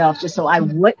in itself, just so I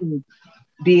wouldn't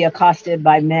be accosted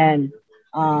by men.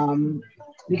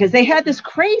 Because they had this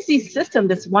crazy system.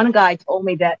 This one guy told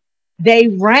me that they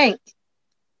ranked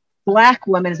Black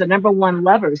women as the #1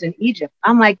 lovers in Egypt.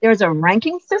 I'm like, there's a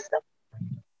ranking system?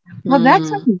 Well, that's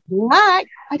Black.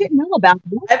 I didn't know about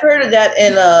that. I've heard of that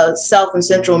in South and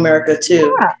Central America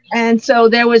too. Yeah. And so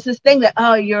there was this thing that,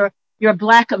 oh, you're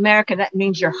Black American, that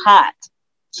means you're hot.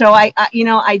 So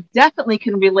I definitely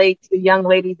can relate to the young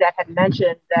ladies that had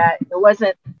mentioned that it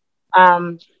wasn't,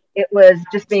 it was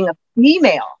just being a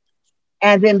female,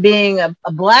 and then being a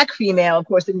Black female, of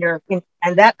course, in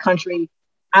that country,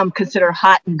 I'm considered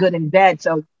hot and good in bed.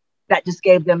 So that just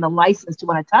gave them the license to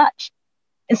want to touch.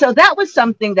 And so that was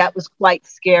something that was quite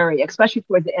scary, especially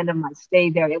towards the end of my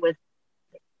stay there.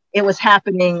 It was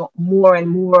happening more and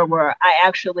more, where I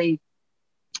actually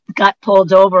got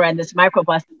pulled over, and this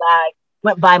microbus guy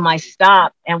went by my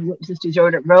stop and went to this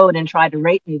deserted road and tried to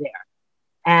rape me there.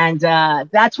 And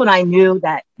that's when I knew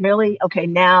that really, okay,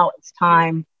 now it's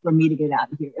time for me to get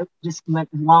out of here. It just went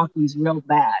wonkies real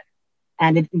bad,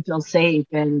 and it didn't feel safe.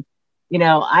 And, you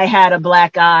know, I had a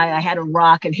black eye, I had a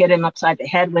rock and hit him upside the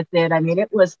head with it. I mean,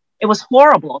 it was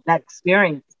horrible, that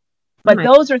experience. But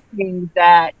those are things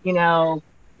that,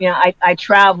 I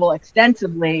travel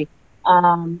extensively,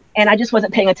 and I just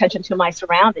wasn't paying attention to my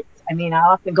surroundings. I mean, I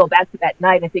often go back to that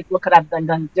night and think, what could I have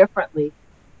done differently?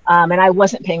 And I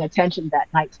wasn't paying attention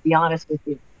that night, to be honest with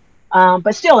you.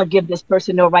 But still, I give this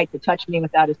person no right to touch me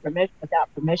without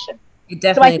permission.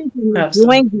 So I think when we're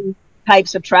doing these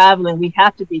types of traveling, we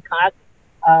have to be conscious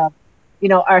of,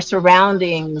 our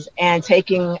surroundings and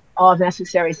taking all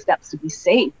necessary steps to be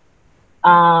safe.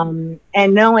 And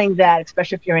knowing that,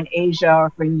 especially if you're in Asia or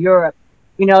if you're in Europe,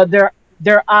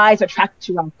 their eyes attract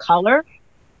to our color,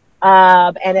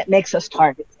 and it makes us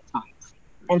targets at times.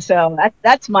 And so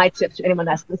that's my tip to anyone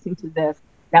that's listening to this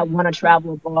that want to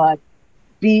travel abroad: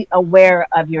 be aware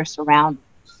of your surroundings.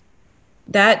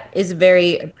 That is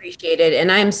very appreciated,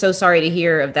 and I am so sorry to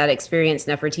hear of that experience,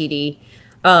 Nefertiti.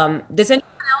 Does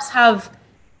anyone else have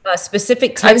a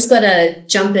specific tip? I was going to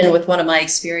jump in with one of my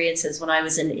experiences when I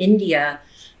was in India.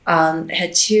 I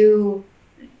had two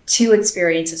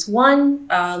experiences. One,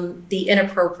 the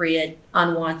inappropriate,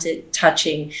 unwanted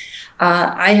touching.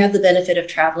 I have the benefit of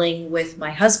traveling with my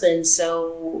husband,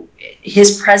 so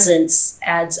his presence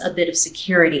adds a bit of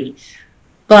security.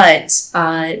 But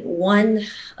one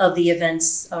of the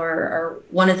events or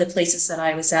one of the places that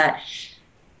I was at,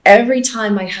 every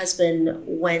time my husband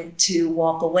went to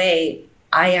walk away,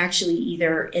 I actually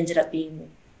either ended up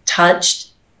being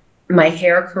touched, my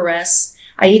hair caressed.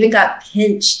 I even got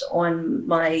pinched on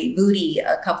my booty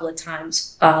a couple of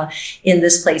times in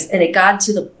this place. And it got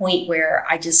to the point where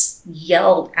I just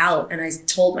yelled out and I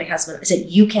told my husband, I said,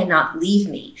 you cannot leave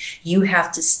me. You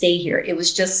have to stay here. It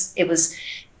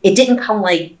didn't come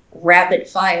like rapid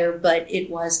fire, but it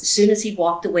was, as soon as he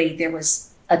walked away, there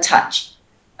was a touch.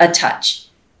 And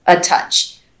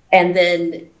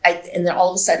then all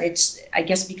of a sudden, I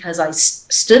guess because I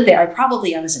stood there,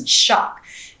 I was in shock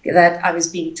that I was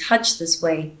being touched this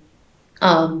way.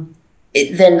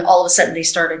 Then all of a sudden they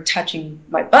started touching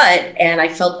my butt and I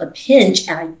felt a pinch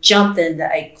and I jumped in.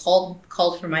 I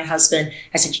called for my husband.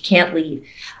 I said, you can't leave.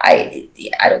 I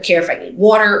don't care if I need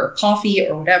water or coffee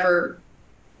or whatever.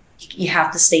 You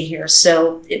have to stay here.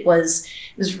 So it was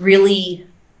disgusting.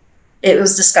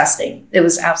 It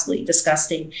was absolutely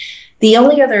disgusting. The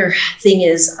only other thing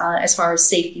is, as far as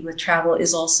safety with travel,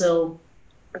 is also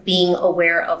being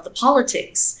aware of the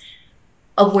politics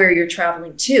of where you're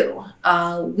traveling to.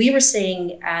 We were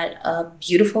staying at a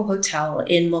beautiful hotel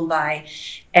in Mumbai,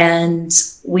 and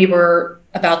we were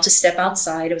about to step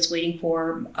outside. I was waiting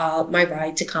for my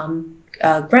ride to come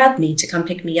grab me, to come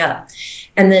pick me up.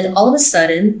 And then all of a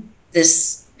sudden,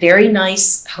 this very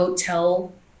nice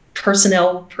hotel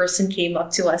personnel person came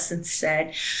up to us and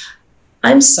said,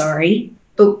 I'm sorry,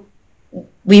 but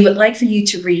we would like for you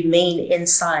to remain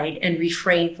inside and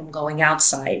refrain from going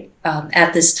outside.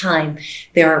 At this time,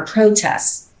 there are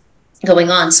protests going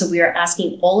on. So we are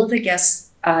asking all of the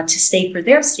guests to stay for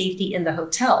their safety in the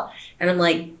hotel. And I'm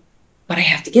like, but I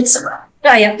have to get somewhere.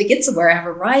 I have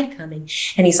a ride coming.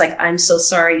 And he's like, I'm so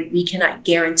sorry. We cannot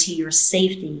guarantee your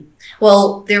safety.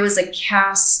 Well, there was a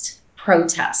caste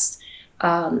protest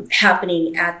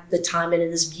happening at the time, and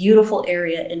in this beautiful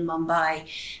area in Mumbai.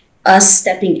 Us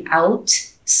stepping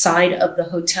outside of the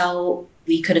hotel,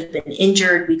 we could have been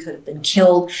injured, we could have been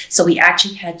killed. So we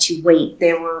actually had to wait.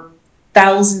 There were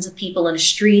thousands of people in the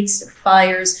streets,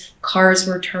 fires, cars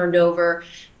were turned over,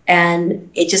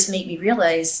 and it just made me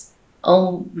realize,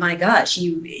 oh my gosh,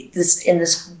 in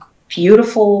this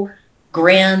beautiful,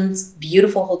 grand,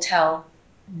 beautiful hotel,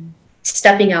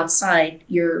 stepping outside,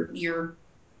 you're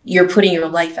putting your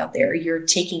life out there. You're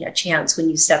taking a chance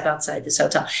when you step outside this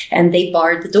hotel, and they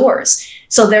barred the doors.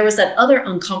 So there was that other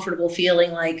uncomfortable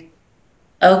feeling like,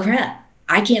 oh crap,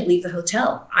 I can't leave the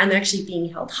hotel. I'm actually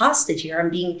being held hostage here.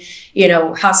 I'm being,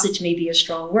 hostage may be a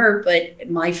strong word, but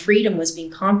my freedom was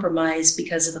being compromised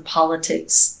because of the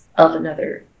politics of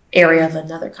another area of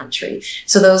another country.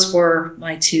 So those were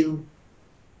my two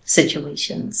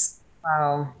situations.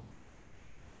 Wow.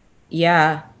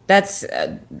 Yeah, that's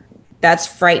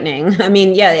frightening.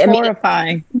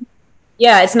 Horrifying.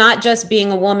 Yeah, it's not just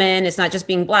being a woman. It's not just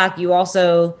being Black. You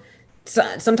also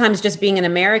sometimes just being an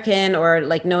American, or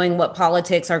like knowing what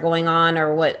politics are going on,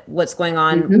 or what's going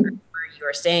on where you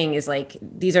are staying, is like,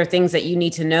 these are things that you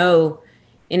need to know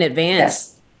in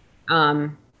advance,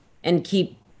 and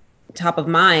keep top of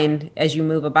mind as you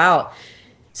move about.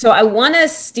 So I want to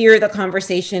steer the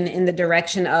conversation in the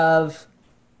direction of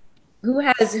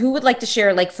who would like to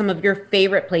share like some of your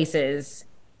favorite places.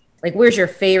 Like, where's your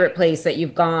favorite place that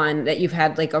you've gone, that you've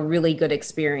had like a really good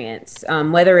experience,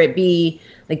 whether it be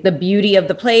like the beauty of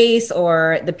the place,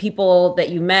 or the people that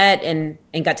you met and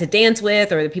got to dance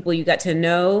with, or the people you got to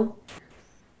know?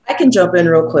 I can jump in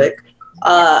real quick.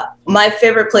 My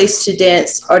favorite place to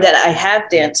dance, or that I have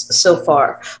danced so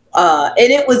far, and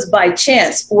it was by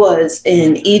chance, was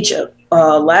in Egypt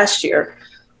last year.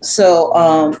 So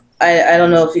I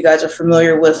don't know if you guys are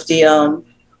familiar with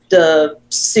the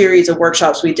series of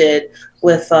workshops we did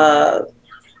with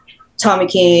Tommy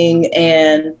King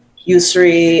and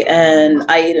Yusri and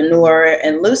Aida Noor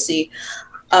and Lucy.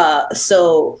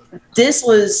 So this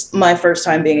was my first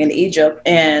time being in Egypt.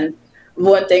 And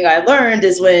one thing I learned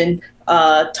is when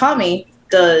Tommy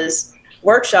does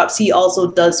workshops, he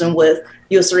also does them with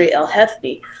Yusri El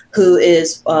Hefni, who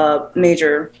is a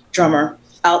major drummer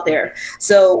out there.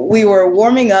 So we were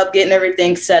warming up, getting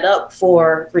everything set up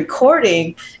for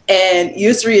recording, and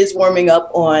Yusri is warming up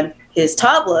on his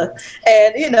tabla.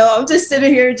 And, I'm just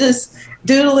sitting here just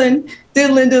doodling,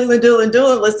 listening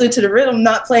to the rhythm,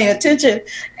 not paying attention.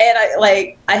 And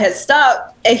I had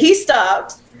stopped, and he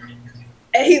stopped,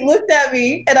 and he looked at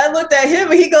me, and I looked at him,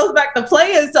 and he goes back to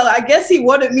playing. So I guess he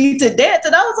wanted me to dance.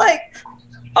 And I was like,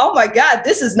 oh my God,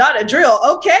 this is not a drill.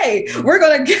 Okay, we're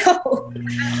going to go.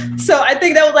 So I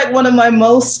think that was like one of my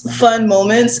most fun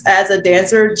moments as a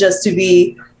dancer, just to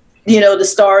be, the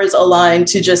stars aligned,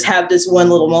 to just have this one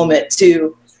little moment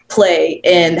to play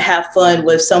and have fun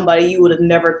with somebody you would have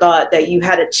never thought that you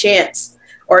had a chance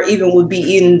or even would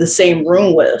be in the same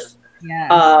room with.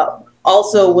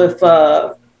 Also with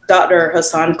Dr.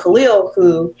 Hassan Khalil,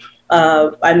 who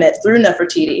I met through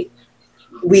Nefertiti.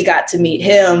 We got to meet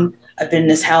him. I've been in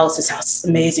his house. His house is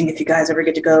amazing. If you guys ever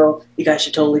get to go, you guys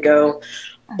should totally go.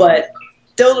 But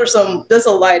that's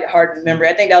a lighthearted memory.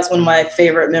 I think that was one of my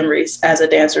favorite memories as a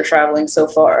dancer traveling so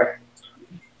far.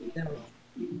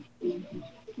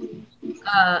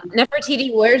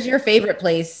 Nefertiti, where's your favorite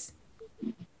place?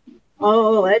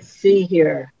 Oh, let's see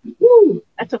here. Woo,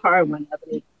 that's a hard one,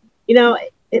 Ebony. You know,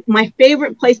 my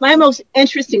favorite place, my most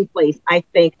interesting place, I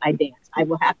think I dance. I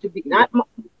will have to be, not my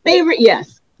favorite,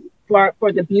 yes,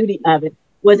 for the beauty of it,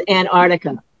 was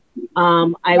Antarctica.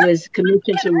 I was commissioned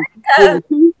to do a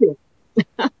cruise ship.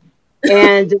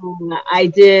 And I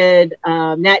did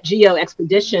Nat Geo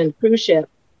Expedition cruise ship,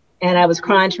 and I was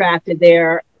contracted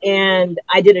there. And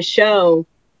I did a show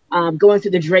going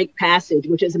through the Drake Passage,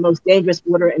 which is the most dangerous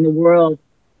water in the world.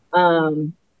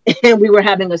 And we were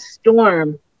having a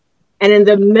storm. And in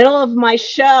the middle of my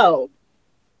show,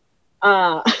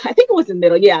 I think it was in the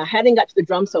middle. Yeah, I hadn't got to the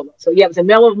drum solo. So yeah, it was in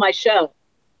the middle of my show.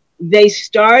 They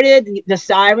started, the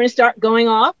sirens start going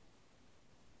off.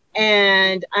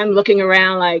 And I'm looking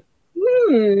around like,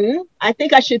 I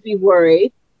think I should be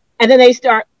worried. And then they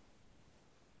start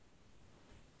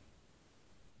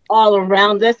all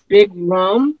around this big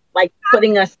room, like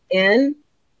putting us in.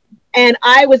 And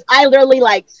I literally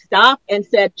like stopped and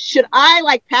said, should I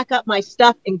like pack up my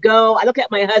stuff and go? I look at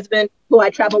my husband, who I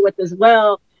travel with as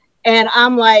well. And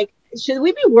I'm like, should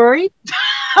we be worried?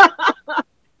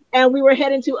 And we were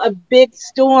heading to a big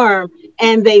storm,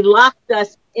 and they locked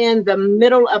us in the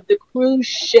middle of the cruise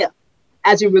ship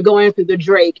as we were going through the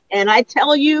Drake. And I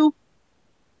tell you,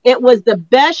 it was the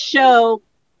best show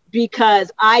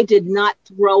because I did not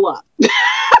throw up.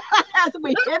 As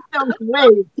we hit those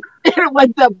waves, it was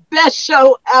the best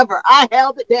show ever. I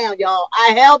held it down, y'all.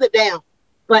 I held it down.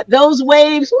 But those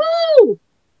waves, woo!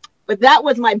 But that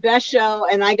was my best show,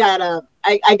 and I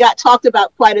got talked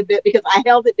about quite a bit because I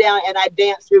held it down and I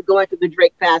danced through going through the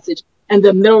Drake Passage in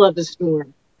the middle of the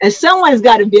storm. And someone's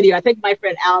got a video. I think my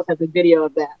friend Alice has a video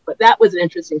of that. But that was an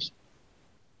interesting show.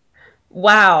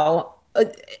 Wow.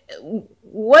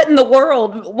 What in the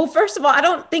world? Well, first of all, I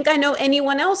don't think I know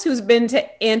anyone else who's been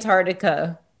to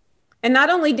Antarctica. And not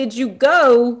only did you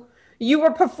go, you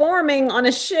were performing on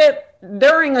a ship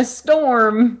during a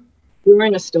storm.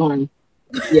 During a storm.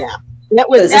 Yeah.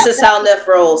 This is how Nef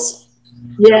rolls.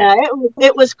 Yeah,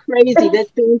 it was crazy. This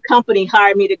same company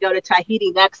hired me to go to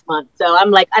Tahiti next month. So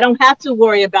I'm like, I don't have to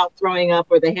worry about throwing up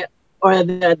or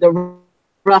the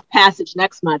rough passage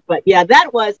next month. But yeah,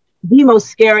 that was the most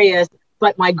scariest,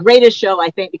 but my greatest show, I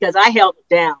think, because I held it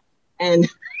down. And,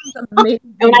 and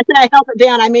when I say I held it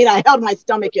down, I mean I held my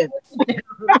stomach in.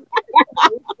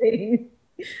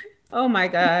 Oh my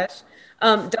gosh.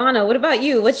 Donna, what about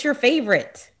you? What's your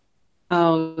favorite?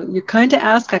 Oh, you kind of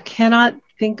ask. I cannot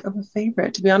think of a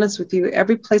favorite, to be honest with you.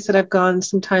 Every place that I've gone,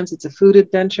 sometimes it's a food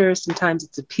adventure, sometimes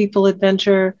it's a people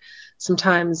adventure,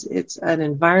 sometimes it's an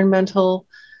environmental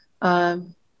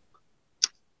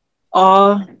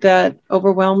awe that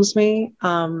overwhelms me.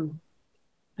 And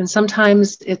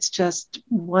sometimes it's just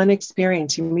one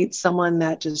experience. You meet someone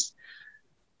that just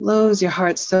blows your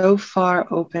heart so far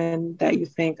open that you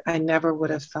think, I never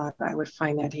would have thought I would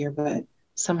find that here, but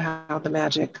somehow the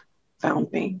magic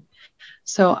found me.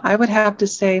 So I would have to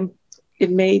say it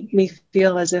made me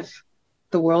feel as if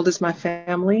the world is my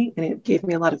family, and it gave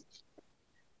me a lot of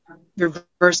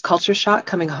reverse culture shock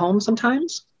coming home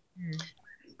sometimes.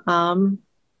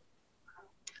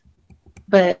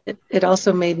 But it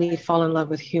also made me fall in love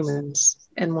with humans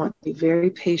and want to be very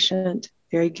patient,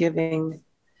 very giving,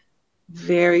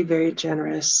 very, very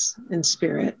generous in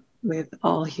spirit with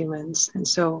all humans. And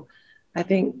so I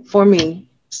think for me,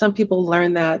 some people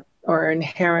learn that or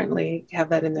inherently have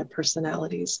that in their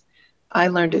personalities. I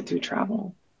learned it through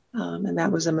travel. And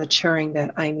that was a maturing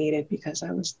that I needed because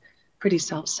I was pretty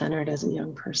self-centered as a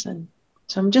young person.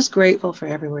 So I'm just grateful for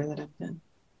everywhere that I've been.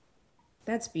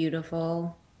 That's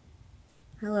beautiful.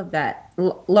 I love that.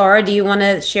 Laura, do you want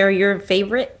to share your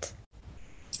favorite?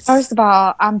 First of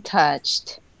all, I'm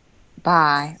touched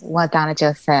by what Donna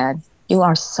just said. You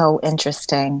are so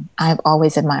interesting. I've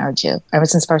always admired you ever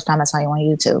since the first time I saw you on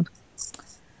YouTube.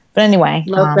 But anyway.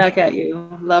 Love back at you.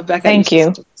 Love back at you. Thank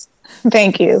you.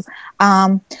 Thank you.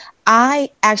 I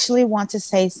actually want to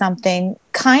say something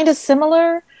kind of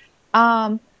similar.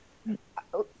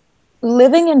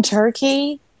 Living in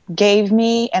Turkey gave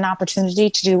me an opportunity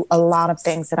to do a lot of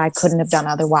things that I couldn't have done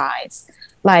otherwise.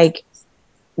 Like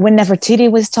when Nefertiti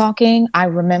was talking, I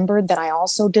remembered that I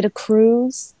also did a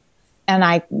cruise and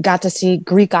I got to see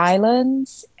Greek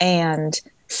islands and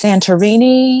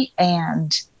Santorini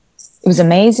and It was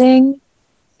amazing.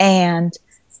 And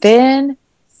then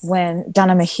when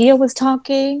Donna Mejia was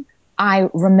talking, I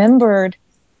remembered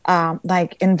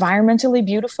like environmentally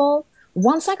beautiful.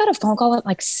 Once I got a phone call at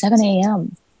like 7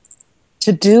 a.m.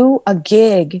 to do a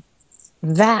gig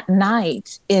that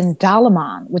night in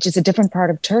Dalaman, which is a different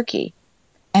part of Turkey.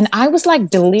 And I was like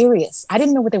delirious. I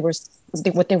didn't know what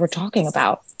they were talking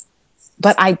about.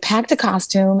 But I packed a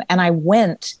costume and I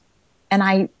went, and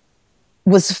I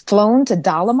was flown to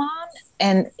Dalaman,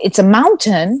 and it's a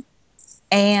mountain,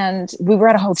 and we were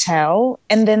at a hotel.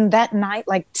 And then that night,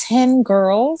 like 10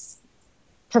 girls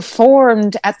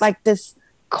performed at like this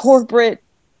corporate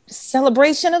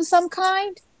celebration of some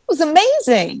kind. It was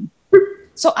amazing.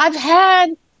 So I've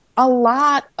had a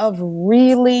lot of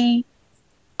really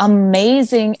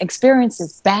amazing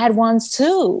experiences, bad ones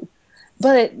too,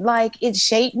 but like it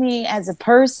shaped me as a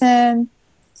person.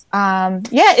 Yeah,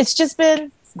 it's just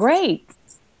been great.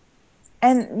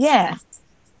 And yeah,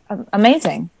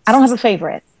 amazing. I don't have a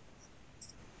favorite.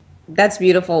 That's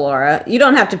beautiful, Laura. You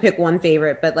don't have to pick one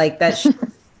favorite, but like that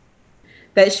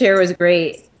that share was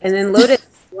great. And then Lotus,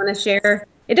 you want to share?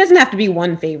 It doesn't have to be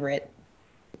one favorite.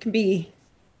 It can be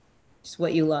just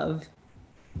what you love.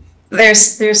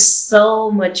 There's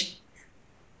so much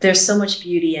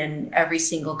beauty in every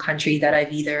single country that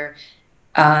I've either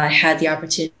had the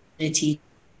opportunity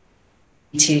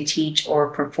to teach or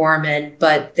perform in,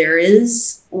 but there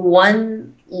is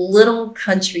one little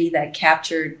country that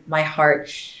captured my heart.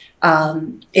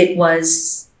 It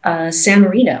was San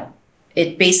Marino.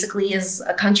 It basically is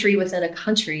a country within a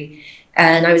country,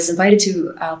 and I was invited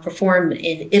to perform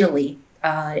in Italy,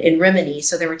 in Rimini.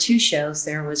 So there were two shows.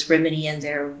 There was Rimini and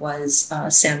there was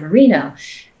San Marino.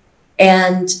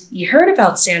 And you heard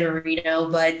about San Marino,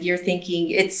 but you're thinking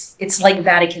it's like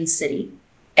Vatican City.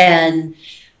 And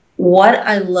what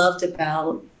I loved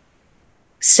about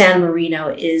San Marino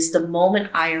is the moment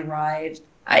I arrived,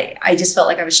 I just felt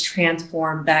like I was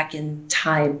transformed back in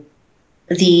time.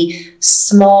 The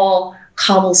small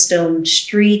cobblestone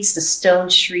streets, the stone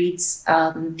streets,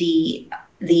 the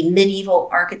medieval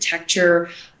architecture,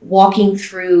 walking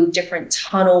through different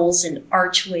tunnels and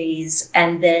archways.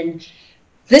 And then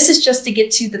this is just to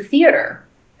get to the theater.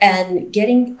 And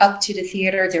getting up to the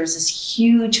theater, there was this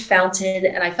huge fountain,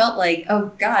 and I felt like,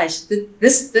 oh gosh,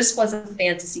 this was a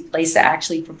fantasy place to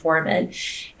actually perform in.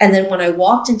 And then when I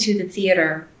walked into the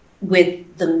theater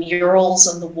with the murals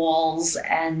on the walls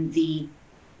and the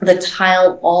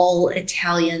tile, all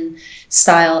Italian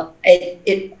style,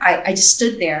 I just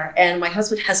stood there, and my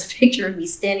husband has a picture of me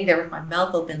standing there with my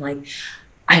mouth open, like,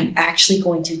 I'm actually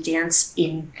going to dance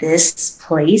in this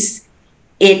place.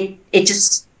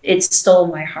 It stole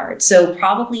my heart. So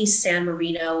probably San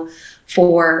Marino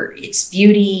for its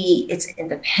beauty, its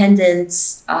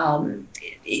independence.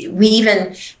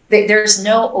 There's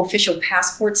no official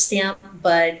passport stamp,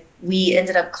 but we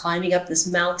ended up climbing up this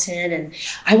mountain, and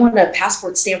I wanted a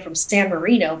passport stamp from San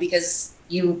Marino because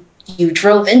you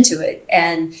drove into it,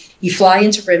 and you fly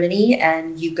into Rimini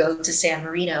and you go to San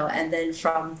Marino. And then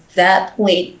from that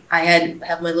point, I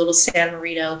have my little San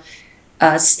Marino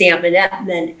stamp, and that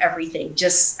meant everything,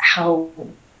 just how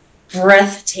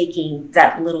breathtaking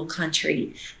that little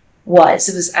country was.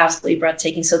 It was absolutely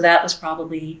breathtaking. So that was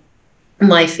probably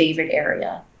my favorite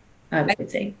area, I would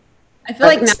think. I feel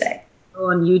like now go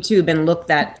on YouTube and look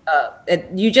that up.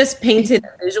 You just painted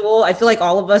a visual. I feel like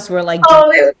all of us were like,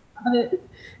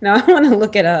 no, I want to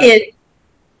look it up.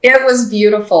 It was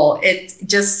beautiful. It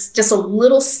just a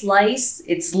little slice.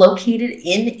 It's located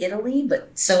in Italy, but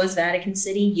so is Vatican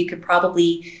City. You could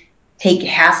probably take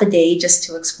half a day just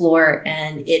to explore,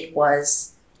 and you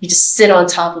just sit on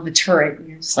top of a turret and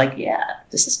you're just like, yeah,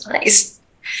 this is nice.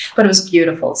 But it was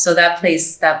beautiful. So that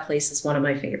place is one of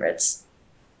my favorites.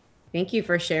 Thank you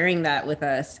for sharing that with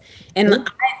us. And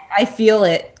I feel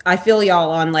it. I feel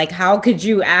y'all on like, how could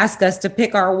you ask us to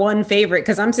pick our one favorite?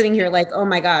 Because I'm sitting here like, oh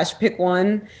my gosh, pick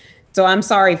one. So I'm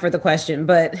sorry for the question.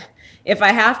 But if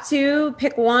I have to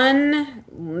pick one,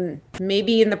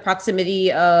 maybe in the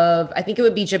proximity of, I think it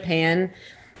would be Japan.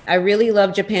 I really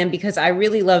love Japan because I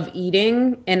really love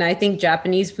eating. And I think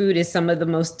Japanese food is some of the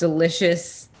most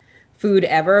delicious food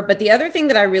ever. But the other thing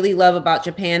that I really love about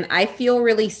Japan, I feel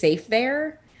really safe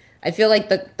there. I feel like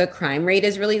the crime rate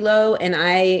is really low, and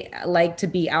I like to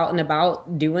be out and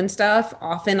about doing stuff,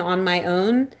 often on my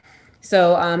own.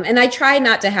 So, and I try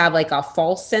not to have like a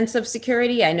false sense of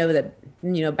security. I know that,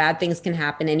 bad things can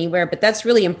happen anywhere, but that's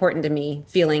really important to me,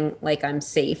 feeling like I'm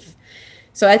safe.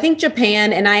 So I think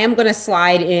Japan, and I am going to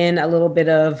slide in a little bit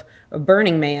of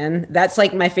Burning Man. That's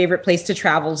like my favorite place to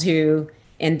travel to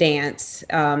and dance.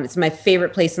 It's my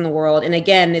favorite place in the world. And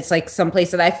again, it's like some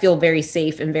place that I feel very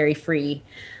safe and very free.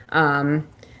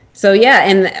 So yeah,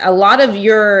 and a lot of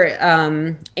your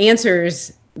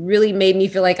answers really made me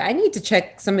feel like I need to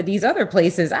check some of these other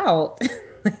places out,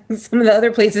 some of the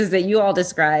other places that you all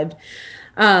described.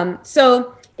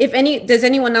 So does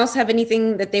anyone else have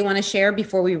anything that they want to share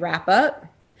before we wrap up?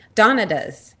 Donna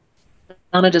does.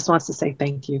 Donna just wants to say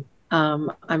thank you.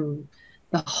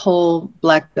 The whole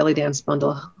Black Belly Dance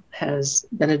Bundle has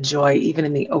been a joy, even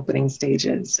in the opening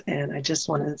stages. And I just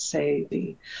want to say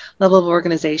the level of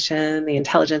organization, the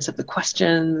intelligence of the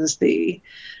questions, the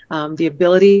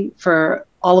ability for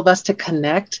all of us to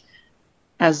connect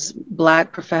as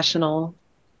Black professional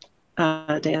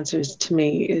dancers, to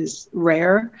me, is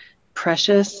rare,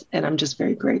 precious, and I'm just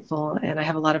very grateful. And I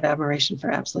have a lot of admiration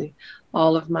for absolutely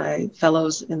all of my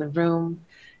fellows in the room,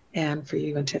 and for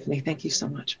you and Tiffany. Thank you so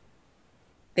much.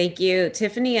 Thank you.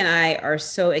 Tiffany and I are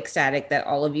so ecstatic that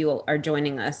all of you are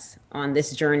joining us on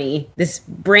this journey, this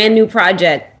brand new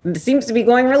project. It seems to be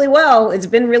going really well. It's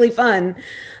been really fun.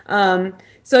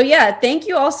 So yeah, thank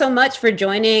you all so much for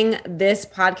joining this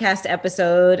podcast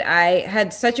episode. I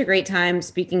had such a great time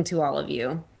speaking to all of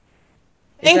you.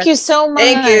 Thank you so much.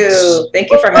 Thank you.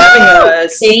 Thank you for having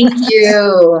us. Thank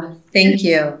you. Thank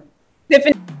you.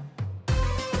 Tiffany.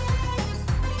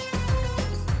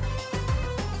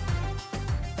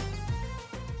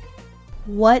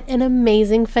 What an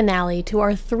amazing finale to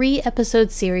our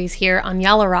 3-episode series here on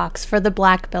Yalla Rocks for the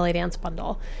Black Belly Dance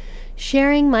Bundle.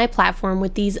 Sharing my platform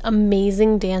with these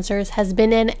amazing dancers has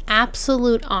been an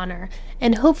absolute honor,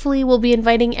 and hopefully we'll be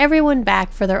inviting everyone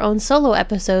back for their own solo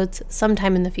episodes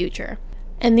sometime in the future.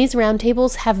 And these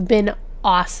roundtables have been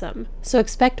awesome, so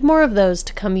expect more of those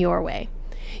to come your way.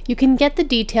 You can get the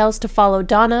details to follow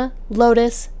Donna,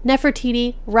 Lotus,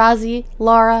 Nefertiti, Razi,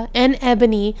 Laura, and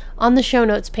Ebony on the show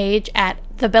notes page at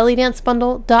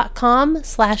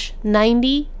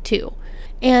thebellydancebundle.com/92.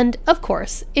 And, of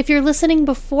course, if you're listening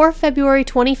before February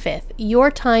 25th,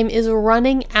 your time is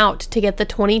running out to get the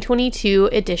 2022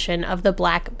 edition of the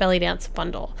Black Belly Dance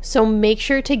Bundle. So make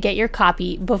sure to get your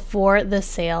copy before the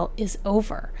sale is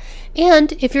over.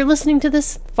 And if you're listening to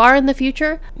this far in the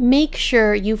future, make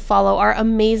sure you follow our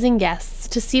amazing guests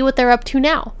to see what they're up to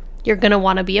now. You're going to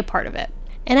want to be a part of it.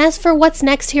 And as for what's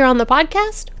next here on the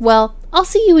podcast, well, I'll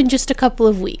see you in just a couple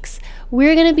of weeks.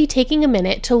 We're going to be taking a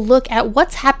minute to look at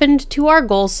what's happened to our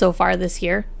goals so far this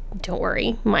year. Don't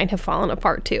worry, mine have fallen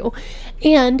apart too.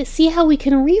 And see how we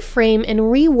can reframe and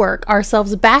rework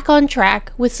ourselves back on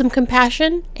track with some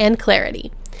compassion and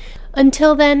clarity.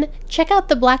 Until then, check out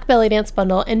the Black Belly Dance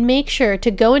Bundle and make sure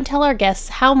to go and tell our guests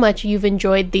how much you've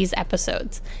enjoyed these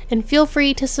episodes. And feel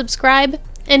free to subscribe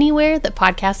anywhere that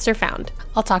podcasts are found.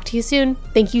 I'll talk to you soon.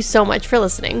 Thank you so much for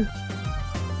listening.